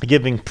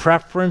giving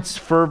preference,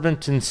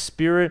 fervent in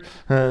spirit,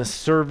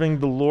 serving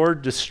the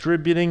Lord,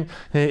 distributing,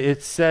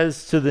 it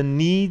says, to the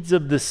needs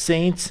of the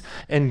saints,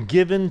 and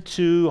given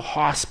to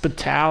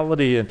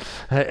hospitality.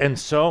 And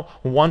so,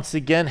 once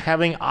again,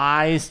 having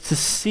eyes to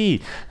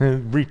see,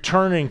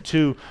 returning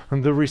to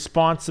the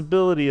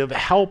responsibility of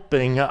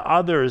helping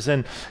others,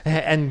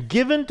 and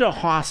given to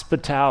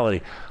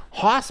hospitality.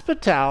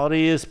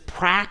 Hospitality is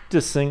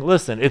practicing,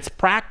 listen, it's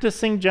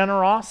practicing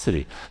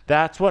generosity.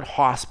 That's what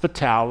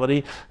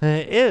hospitality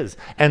is.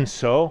 And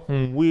so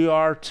we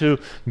are to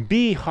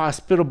be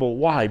hospitable.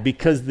 Why?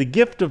 Because the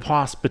gift of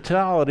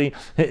hospitality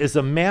is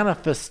a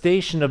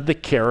manifestation of the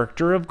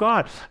character of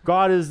God.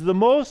 God is the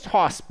most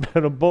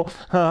hospitable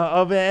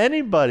of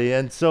anybody.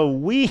 And so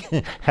we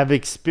have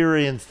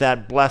experienced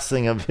that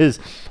blessing of His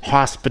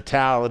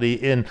hospitality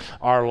in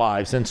our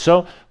lives. And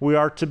so we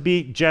are to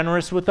be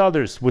generous with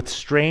others, with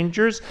strangers,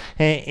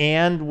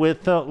 and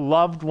with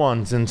loved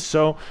ones. And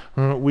so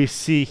we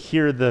see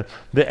here the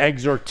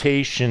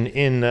exhortation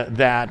in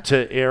that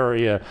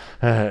area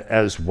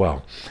as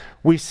well.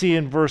 We see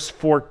in verse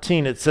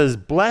 14, it says,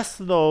 bless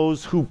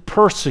those who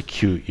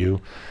persecute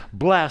you,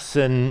 bless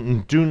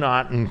and do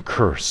not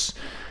curse.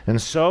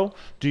 And so,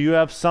 do you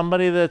have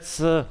somebody that's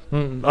a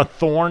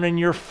thorn in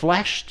your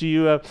flesh? Do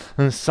you have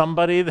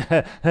somebody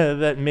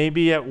that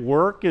maybe at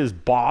work is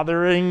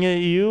bothering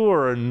you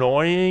or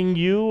annoying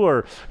you,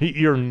 or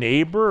your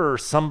neighbor, or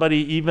somebody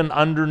even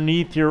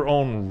underneath your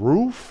own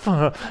roof?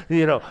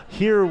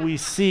 Here we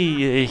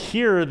see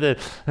here that,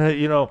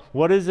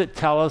 what does it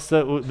tell us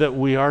that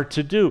we are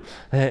to do?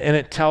 And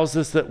it tells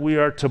us that we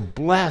are to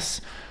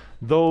bless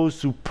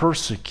those who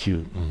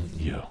persecute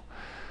you.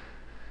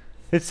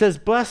 It says,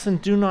 bless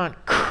and do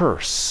not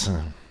curse.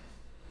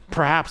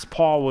 Perhaps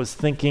Paul was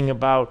thinking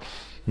about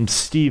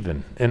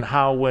Stephen, and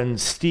how when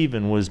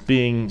Stephen was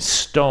being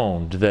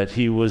stoned, that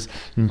he was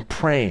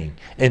praying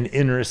and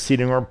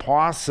interceding, or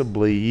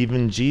possibly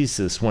even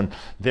Jesus, when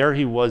there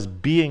he was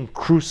being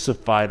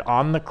crucified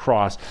on the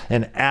cross,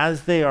 and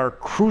as they are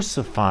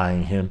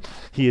crucifying him,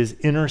 he is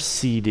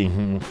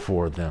interceding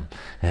for them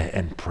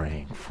and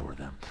praying for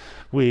them.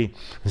 We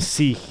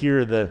see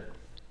here the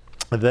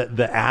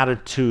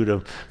attitude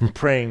of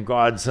praying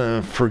God's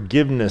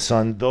forgiveness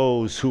on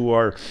those who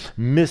are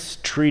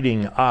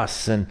mistreating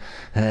us,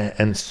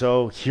 and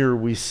so here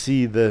we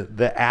see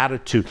the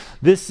attitude.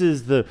 This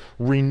is the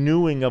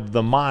renewing of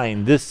the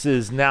mind. This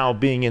is now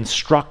being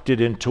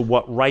instructed into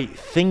what right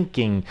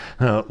thinking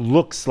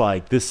looks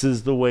like. This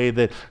is the way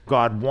that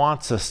God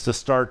wants us to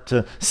start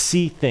to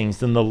see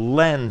things, and the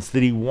lens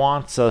that he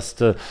wants us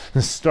to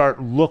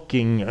start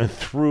looking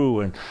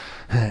through.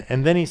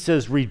 And then he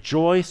says,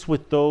 rejoice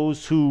with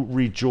those who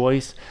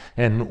rejoice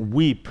and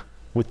weep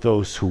with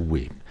those who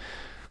weep.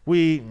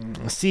 We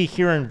see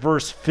here in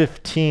verse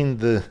 15,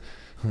 the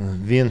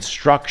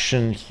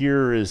instruction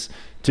here is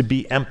to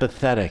be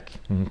empathetic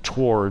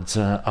towards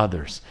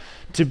others,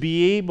 to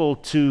be able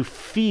to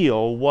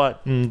feel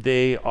what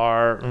they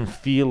are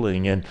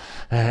feeling.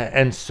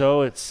 And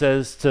so it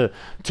says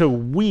to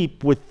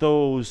weep with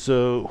those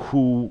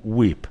who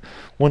weep.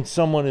 When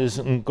someone is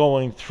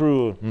going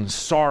through a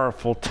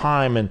sorrowful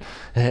time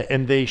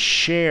and they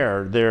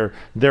share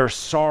their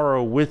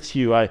sorrow with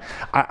you,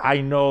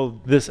 I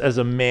know this as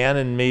a man,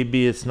 and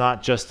maybe it's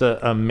not just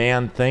a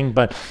man thing,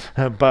 but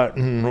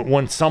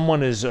when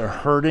someone is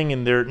hurting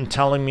and they're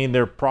telling me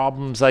their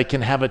problems, I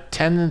can have a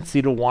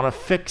tendency to want to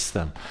fix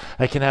them.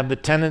 I can have the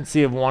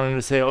tendency of wanting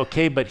to say,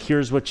 okay, but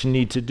here's what you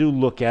need to do.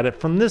 Look at it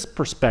from this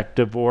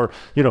perspective, or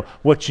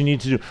what you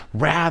need to do,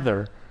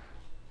 rather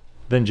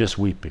than just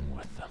weeping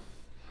with them.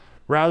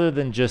 Rather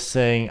than just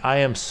saying, I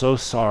am so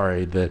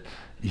sorry that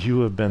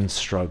you have been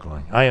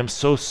struggling. I am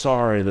so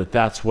sorry that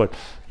that's what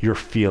you're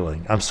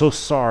feeling. I'm so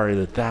sorry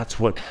that that's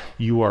what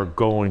you are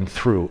going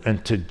through.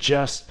 And to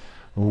just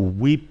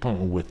weep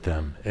with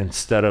them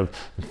instead of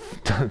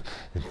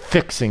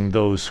fixing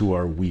those who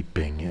are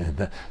weeping.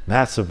 And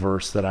that's a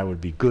verse that I would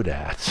be good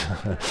at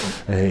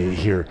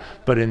here.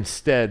 But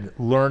instead,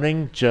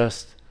 learning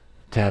just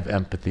to have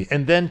empathy.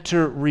 And then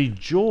to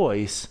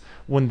rejoice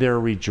when they're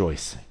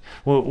rejoicing.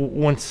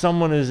 When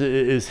someone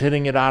is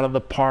hitting it out of the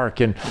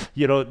park, and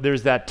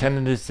there's that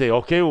tendency to say,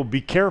 okay, well,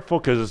 be careful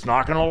because it's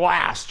not going to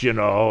last,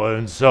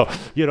 and so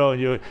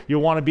you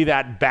want to be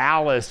that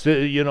ballast,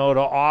 to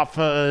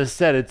often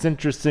said. It's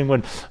interesting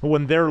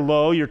when they're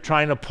low, you're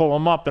trying to pull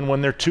them up, and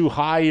when they're too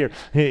high,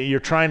 you're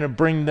trying to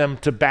bring them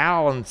to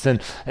balance,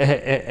 and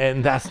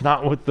that's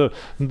not what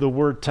the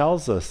word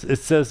tells us. It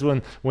says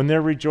when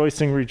they're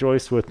rejoicing,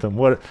 rejoice with them.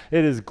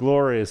 It is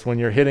glorious when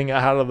you're hitting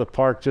out of the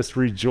park. Just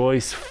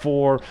rejoice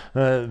for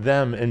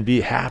them and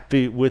be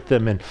happy with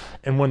them,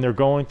 and when they're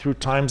going through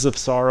times of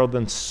sorrow,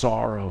 then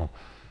sorrow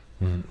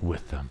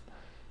with them.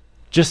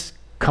 Just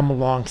come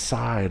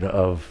alongside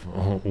of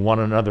one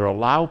another.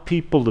 Allow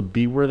people to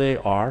be where they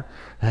are,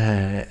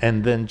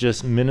 and then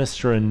just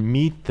minister and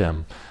meet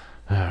them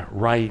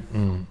right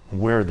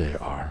where they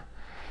are.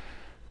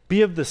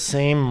 Be of the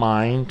same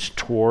mind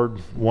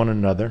toward one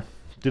another.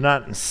 Do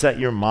not set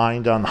your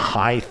mind on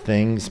high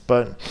things,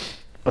 but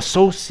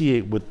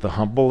associate with the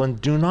humble, and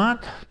do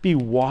not be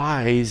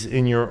wise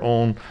in your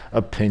own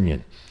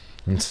opinion.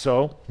 And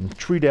so,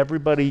 treat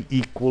everybody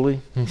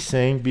equally. He's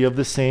saying, be of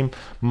the same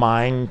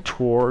mind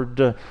toward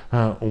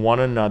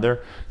one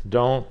another.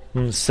 Don't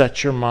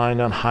set your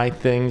mind on high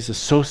things.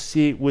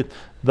 Associate with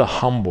the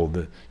humble,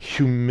 the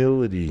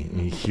humility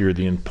here,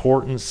 the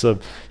importance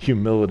of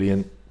humility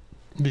and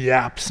the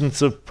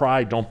absence of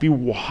pride. Don't be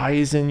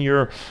wise in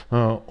your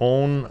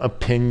own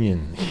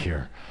opinion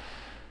here.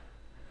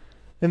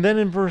 And then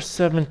in verse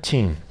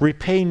 17,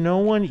 repay no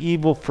one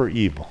evil for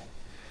evil.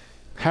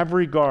 Have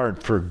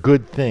regard for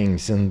good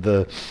things in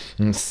the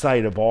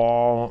sight of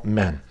all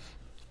men.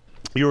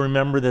 You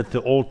remember that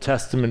the Old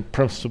Testament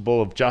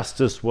principle of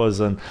justice was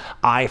an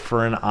eye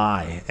for an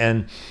eye.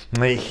 And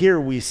here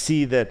we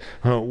see that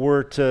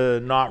we're to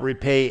not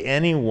repay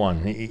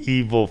anyone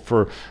evil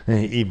for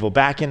evil.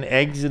 Back in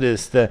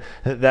Exodus,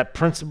 that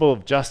principle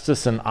of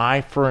justice, an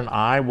eye for an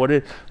eye, what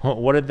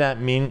did that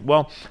mean?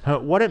 Well,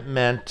 what it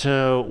meant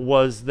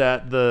was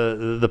that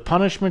the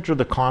punishment or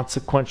the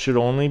consequence should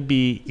only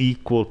be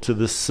equal to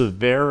the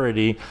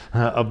severity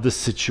of the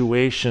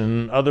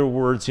situation. In other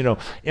words,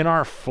 in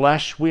our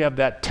flesh, we have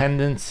that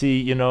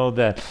tendency,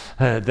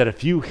 that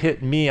if you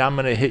hit me, I'm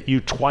going to hit you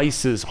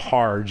twice as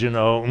hard,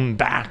 and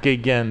back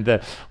again,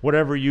 that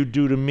whatever you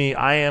do to me,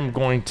 I am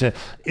going to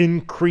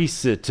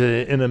increase it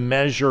in a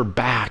measure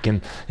back.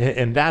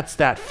 And that's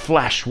that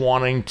flesh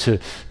wanting to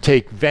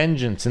take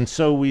vengeance. And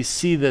so we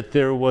see that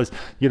there was,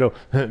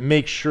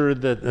 make sure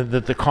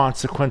that the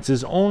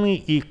consequences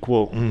only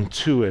equal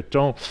to it.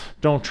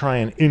 Don't try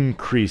and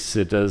increase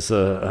it as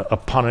a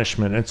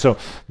punishment. And so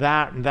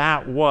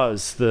that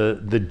was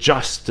the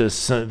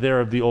justice there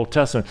of the Old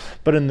Testament.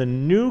 But in the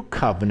New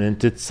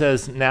Covenant, it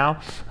says now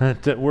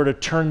that we're to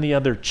turn the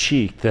other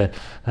cheek, that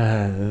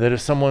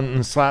if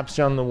someone slaps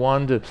you on the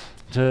one,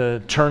 to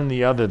turn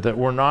the other, that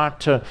we're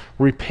not to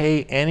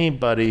repay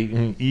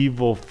anybody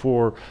evil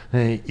for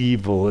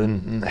evil,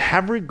 and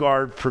have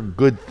regard for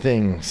good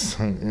things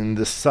in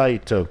the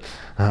sight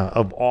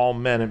of all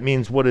men. It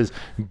means what is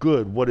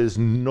good, what is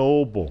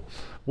noble,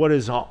 what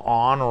is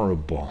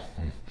honorable.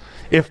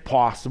 If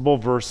possible,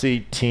 verse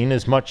 18,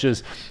 as much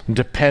as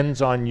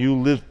depends on you,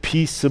 live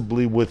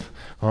peaceably with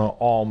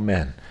all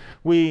men.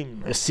 We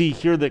see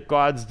here that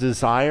God's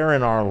desire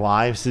in our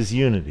lives is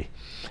unity.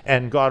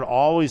 And God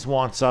always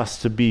wants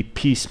us to be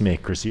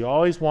peacemakers. He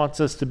always wants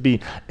us to be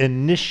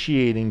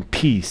initiating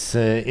peace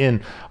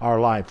in our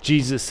life.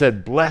 Jesus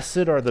said,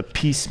 "Blessed are the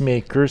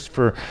peacemakers,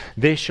 for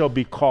they shall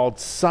be called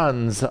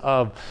sons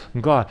of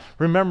God."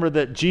 Remember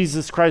that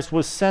Jesus Christ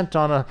was sent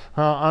on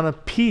a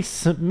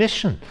peace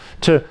mission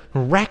to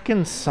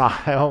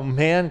reconcile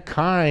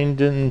mankind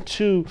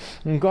to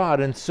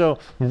God. And so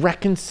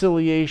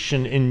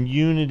reconciliation and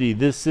unity,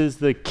 this is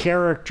the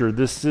character,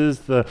 this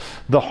is the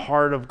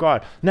heart of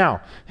God. Now,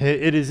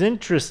 it is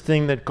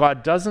interesting that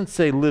God doesn't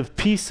say live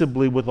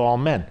peaceably with all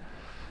men.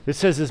 It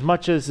says as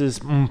much as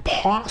is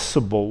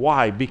possible.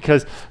 Why?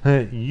 Because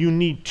you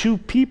need two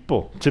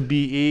people to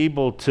be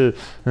able to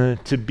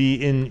be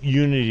in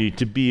unity,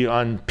 to be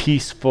on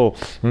peaceful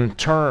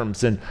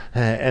terms.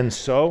 And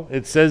so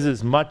it says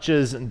as much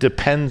as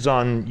depends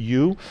on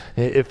you.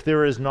 If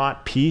there is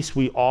not peace,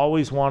 we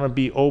always want to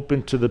be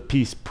open to the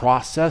peace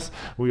process.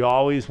 We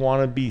always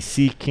want to be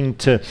seeking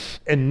to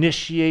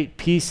initiate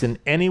peace in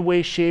any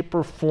way, shape,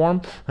 or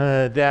form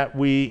that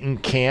we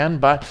can,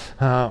 but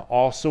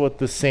also at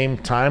the same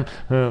time,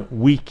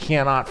 we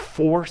cannot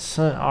force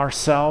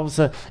ourselves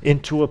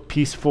into a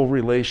peaceful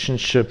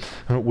relationship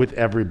with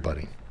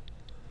everybody.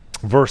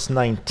 Verse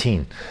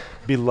 19,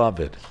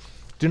 "Beloved,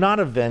 do not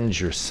avenge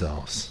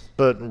yourselves,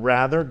 but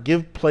rather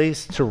give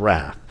place to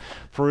wrath.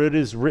 For it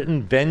is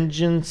written,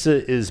 'Vengeance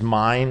is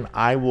mine,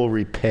 I will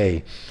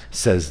repay,'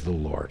 says the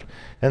Lord."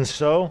 And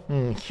so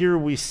here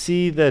we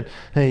see that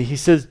he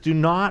says, do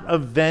not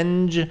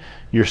avenge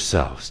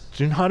yourselves.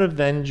 Do not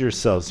avenge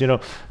yourselves.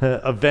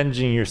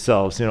 Avenging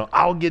yourselves.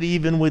 I'll get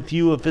even with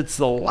you if it's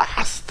the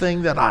last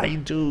thing that I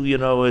do.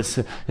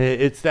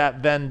 It's that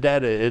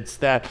vendetta. It's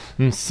that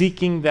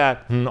seeking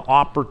that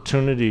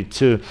opportunity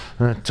to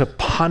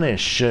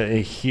punish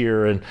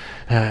here.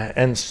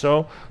 And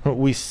so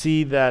we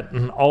see that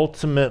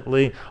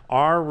ultimately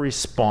our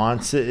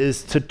response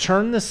is to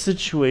turn the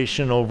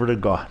situation over to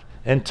God.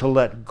 And to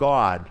let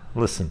God,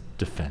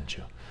 defend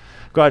you.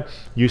 God,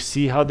 you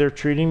see how they're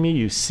treating me.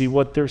 You see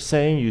what they're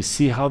saying. You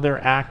see how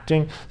they're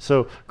acting.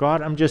 So,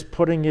 God, I'm just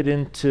putting it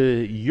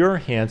into your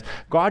hands.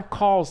 God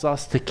calls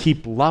us to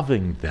keep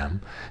loving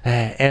them,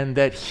 and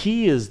that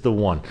he is the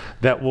one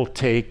that will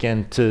take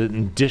and to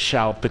dish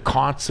out the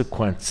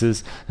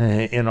consequences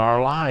in our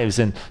lives.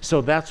 And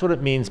so that's what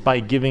it means by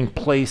giving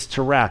place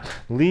to wrath,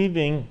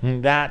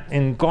 leaving that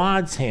in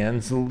God's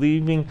hands,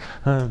 leaving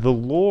the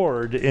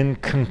Lord in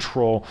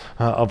control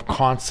of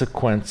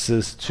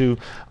consequences to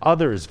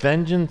others.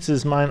 Vengeance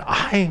is mine,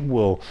 I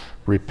will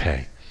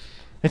repay.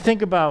 And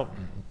think about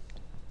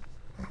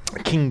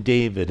King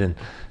David,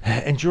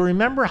 and you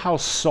remember how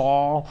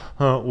Saul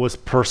was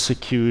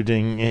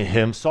persecuting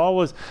him. Saul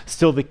was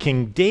still the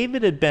king.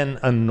 David had been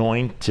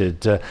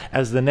anointed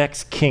as the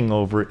next king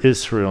over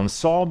Israel, and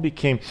Saul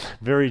became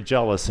very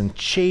jealous and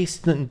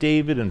chased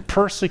David and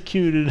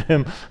persecuted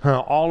him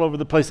all over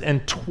the place.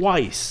 And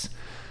twice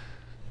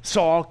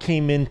Saul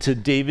came into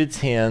David's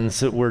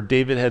hands where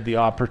David had the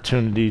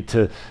opportunity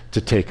to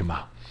take him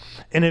out.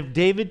 And if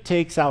David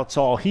takes out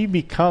Saul, he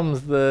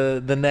becomes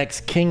the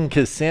next king,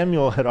 because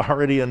Samuel had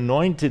already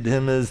anointed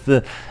him as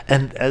the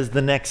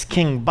next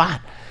king.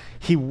 But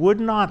he would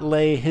not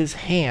lay his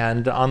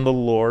hand on the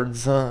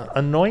Lord's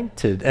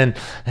anointed.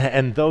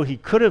 And though he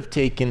could have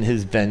taken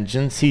his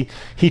vengeance,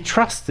 he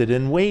trusted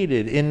and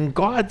waited in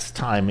God's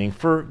timing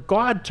for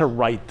God to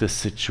right the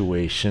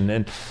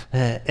situation.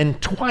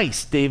 And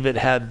twice David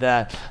had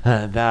that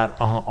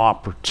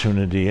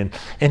opportunity.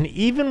 And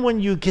even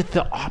when you get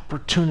the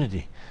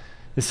opportunity,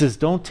 it says,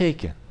 don't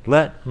take it.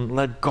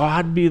 Let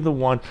God be the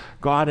one.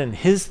 God in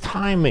his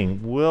timing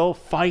will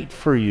fight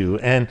for you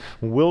and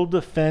will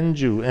defend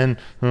you and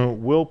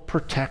will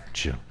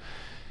protect you.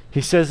 He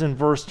says in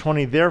verse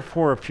 20,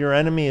 "Therefore, if your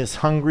enemy is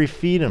hungry,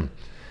 feed him.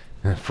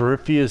 For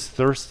if he is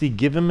thirsty,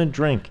 give him a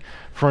drink.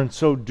 For in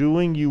so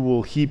doing, you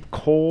will heap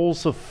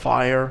coals of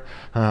fire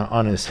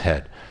on his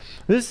head."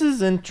 this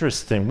is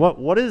interesting.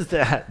 What does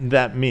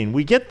that mean?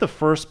 We get the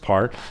first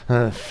part,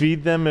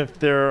 feed them if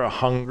they're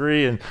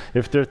hungry, and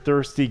if they're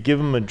thirsty, give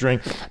them a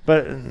drink.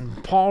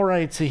 But Paul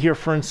writes here,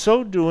 for in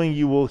so doing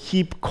you will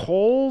heap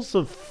coals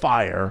of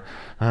fire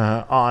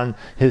on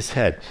his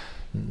head.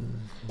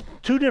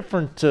 Two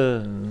different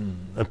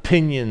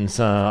opinions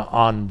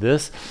on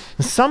this.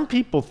 Some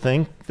people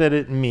think that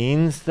it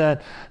means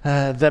that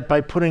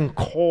by putting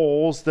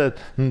coals, that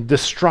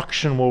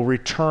destruction will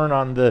return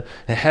on the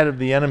head of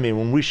the enemy.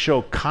 When we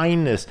show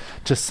kindness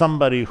to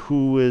somebody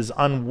who is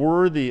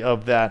unworthy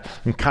of that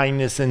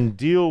kindness and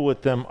deal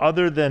with them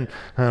other than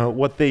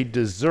what they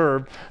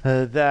deserve,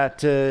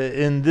 that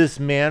in this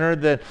manner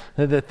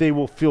that they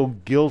will feel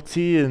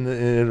guilty, and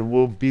it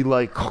will be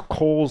like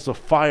coals of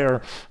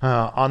fire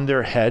on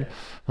their head.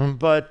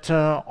 But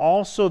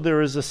also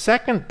there is a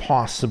second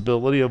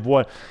possibility of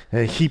what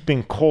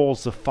heaping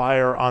coals of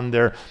fire on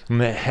their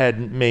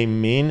head may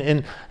mean,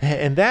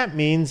 and that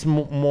means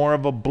more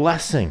of a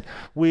blessing.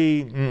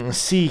 We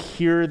see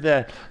here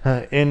that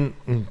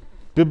in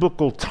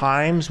biblical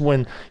times,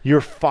 when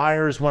your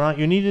fires went out,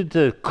 you needed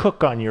to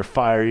cook on your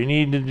fire. You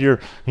needed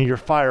your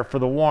fire for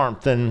the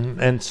warmth.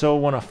 And so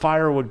when a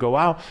fire would go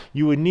out,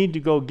 you would need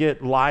to go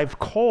get live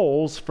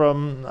coals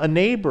from a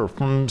neighbor,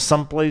 from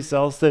someplace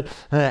else that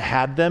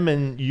had them,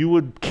 and you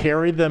would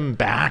carry them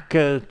back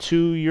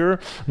to your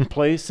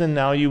place, and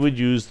now you would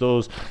use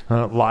those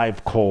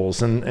live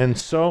coals. And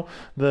so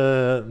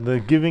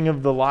the giving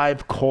of the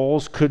live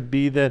coals could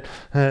be that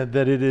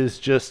it is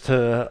just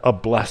a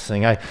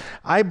blessing.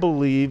 I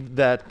believe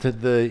that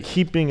the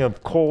heaping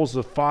of coals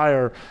of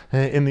fire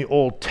in the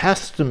Old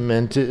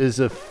Testament is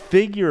a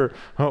figure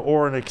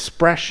or an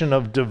expression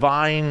of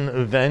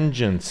divine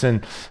vengeance,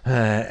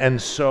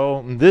 and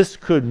so this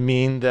could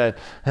mean that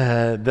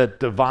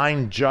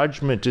divine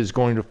judgment is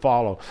going to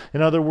follow.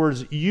 In other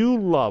words, you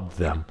love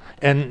them,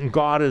 and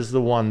God is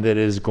the one that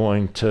is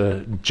going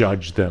to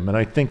judge them. And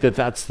I think that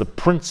that's the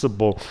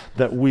principle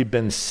that we've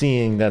been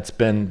seeing that's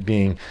been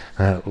being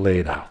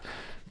laid out.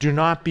 Do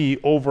not be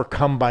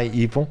overcome by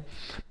evil,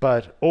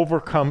 but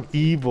overcome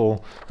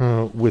evil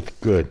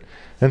with good.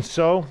 And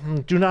so,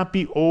 do not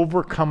be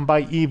overcome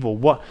by evil.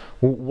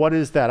 What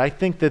is that? I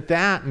think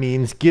that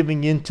means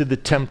giving into the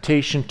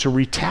temptation to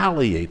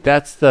retaliate.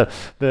 That's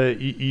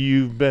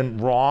you've been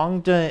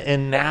wronged,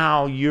 and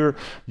now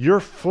your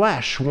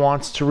flesh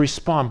wants to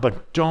respond.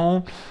 But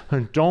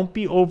don't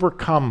be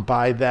overcome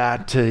by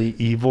that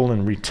evil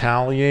and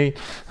retaliate.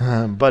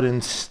 But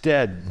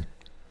instead,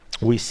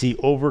 we see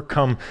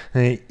overcome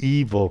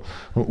evil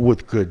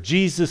with good.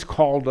 Jesus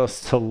called us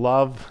to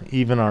love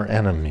even our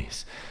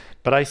enemies.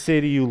 But I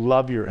say to you,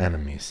 love your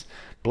enemies.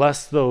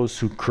 Bless those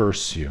who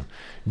curse you.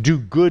 Do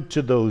good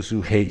to those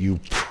who hate you.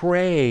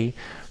 Pray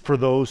for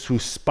those who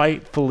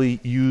spitefully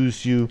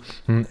use you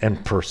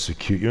and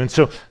persecute you. And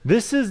so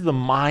this is the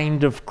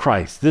mind of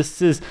Christ.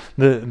 This is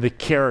the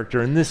character.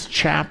 In this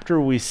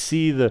chapter, we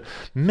see the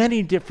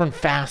many different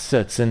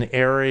facets and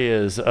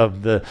areas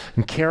of the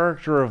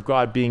character of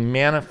God being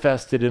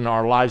manifested in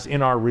our lives,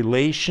 in our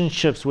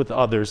relationships with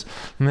others.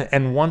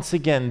 And once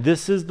again,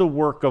 this is the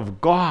work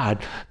of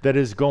God that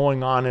is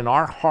going on in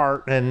our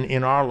heart and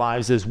in our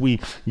lives as we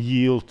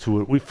yield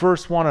to it. We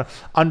first want to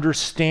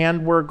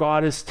understand where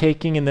God is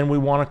taking, and then we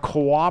want to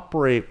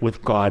cooperate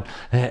with God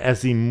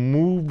as he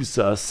moves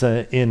us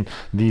in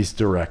these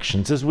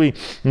directions. As we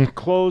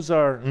close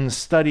our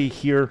study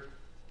here,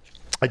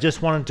 I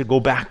just wanted to go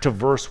back to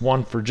verse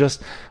 1 for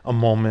just a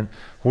moment,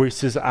 where he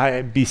says,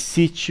 I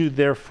beseech you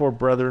therefore,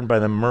 brethren, by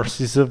the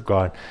mercies of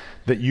God,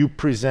 that you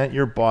present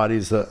your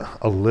bodies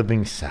a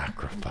living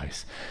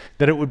sacrifice,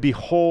 that it would be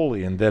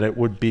holy and that it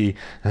would be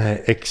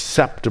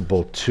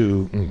acceptable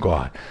to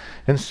God.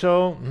 And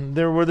so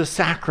there were the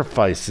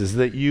sacrifices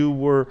that you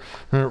were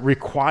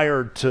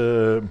required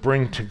to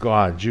bring to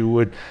God. You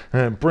would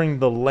bring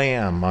the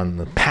lamb on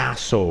the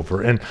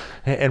Passover.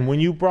 And when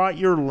you brought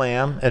your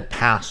lamb at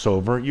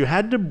Passover, you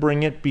had to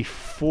bring it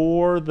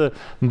before the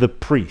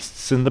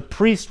priests. And the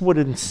priest would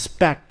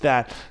inspect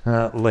that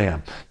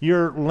lamb.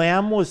 Your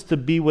lamb was to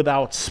be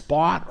without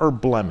spot or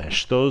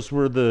blemish. Those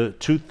were the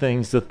two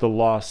things that the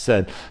law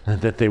said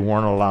that they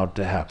weren't allowed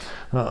to have.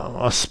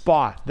 A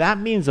spot, that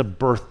means a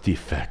birth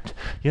defect.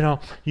 You know,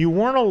 you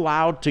weren't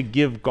allowed to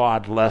give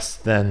God less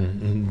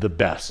than the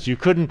best. You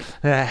couldn't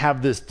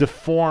have this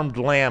deformed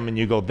lamb and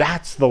you go,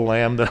 that's the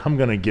lamb that I'm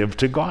going to give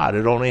to God.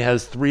 It only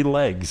has 3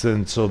 legs,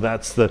 and so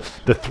that's the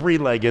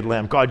 3-legged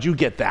lamb. God, you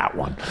get that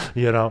one,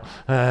 you know.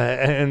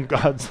 And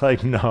God's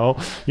like, no,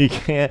 you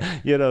can't.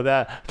 You know,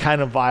 that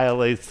kind of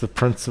violates the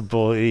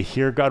principle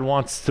here. God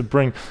wants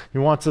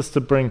us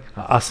to bring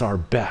us our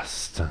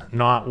best,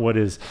 not what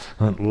is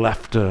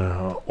left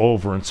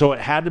over. And so it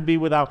had to be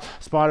without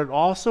spot. It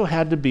also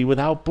had to be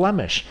without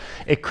blemish.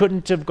 It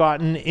couldn't have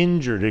gotten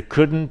injured. It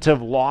couldn't have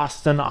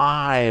lost an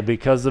eye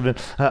because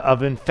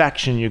of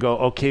infection. You go,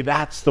 okay,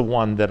 that's the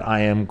one that I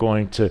am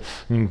going to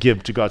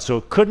give to God. So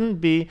it couldn't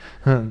be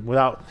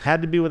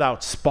had to be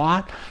without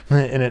spot,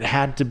 and it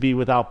had to be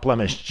without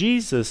blemish.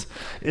 Jesus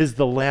is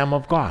the Lamb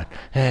of God,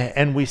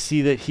 and we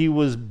see that he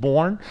was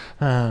born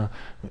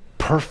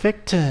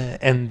perfect,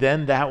 and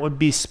then that would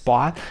be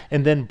spot,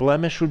 and then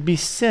blemish would be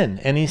sin.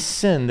 Any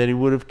sin that he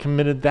would have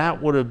committed,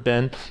 that would have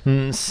been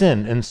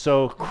sin. And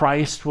so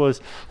Christ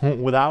was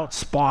without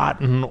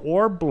spot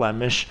or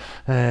blemish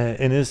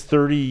in his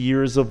 30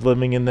 years of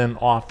living, and then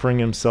offering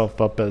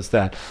himself up as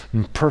that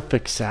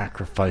perfect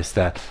sacrifice,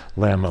 that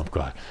Lamb of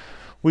God.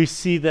 We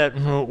see that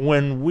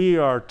when we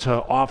are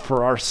to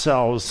offer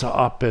ourselves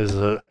up as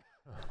a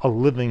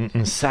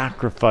living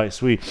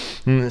sacrifice, we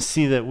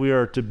see that we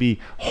are to be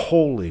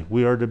holy.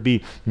 We are to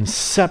be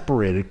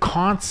separated,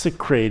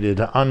 consecrated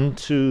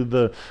unto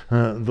the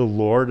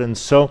Lord. And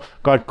so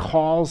God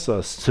calls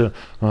us to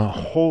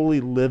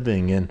holy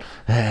living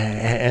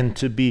and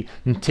to be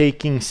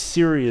taking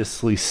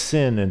seriously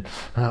sin and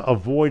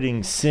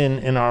avoiding sin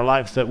in our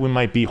lives, that we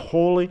might be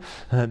holy,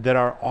 that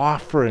our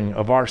offering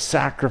of our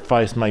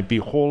sacrifice might be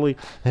holy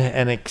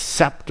and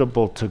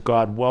acceptable to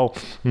God, well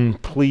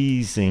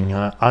pleasing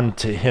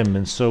unto him.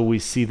 And so we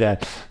see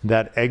that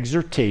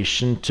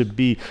exhortation to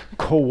be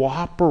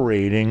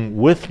cooperating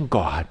with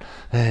God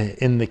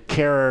in the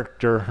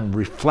character and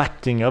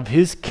reflecting of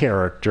his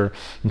character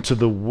into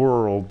the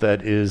world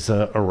that is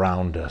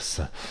around us.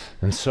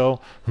 And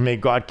so may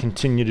God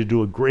continue to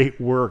do a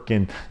great work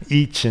in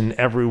each and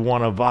every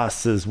one of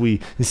us as we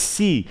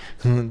see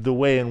the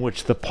way in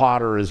which the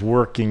potter is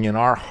working in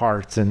our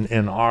hearts and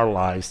in our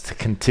lives to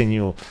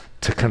continue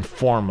to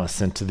conform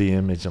us into the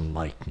image and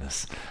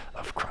likeness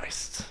of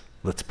Christ.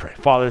 Let's pray.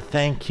 Father,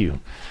 thank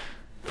you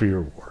for your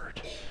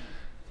word.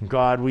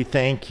 God, we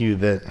thank you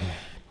that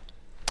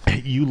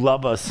you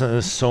love us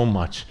so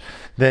much,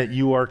 that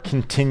you are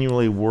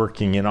continually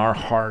working in our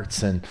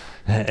hearts and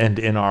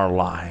in our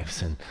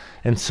lives.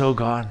 And so,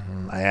 God,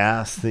 I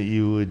ask that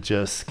you would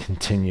just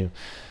continue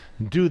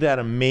do that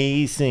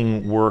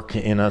amazing work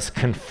in us,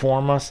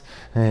 conform us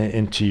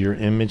into your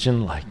image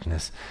and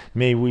likeness.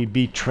 May we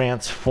be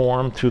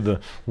transformed through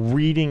the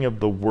reading of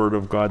the Word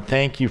of God.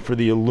 Thank you for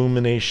the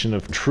illumination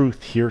of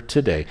truth here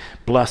today.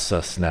 Bless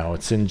us now.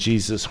 It's in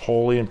Jesus'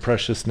 holy and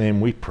precious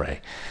name we pray.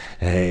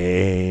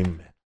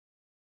 Amen.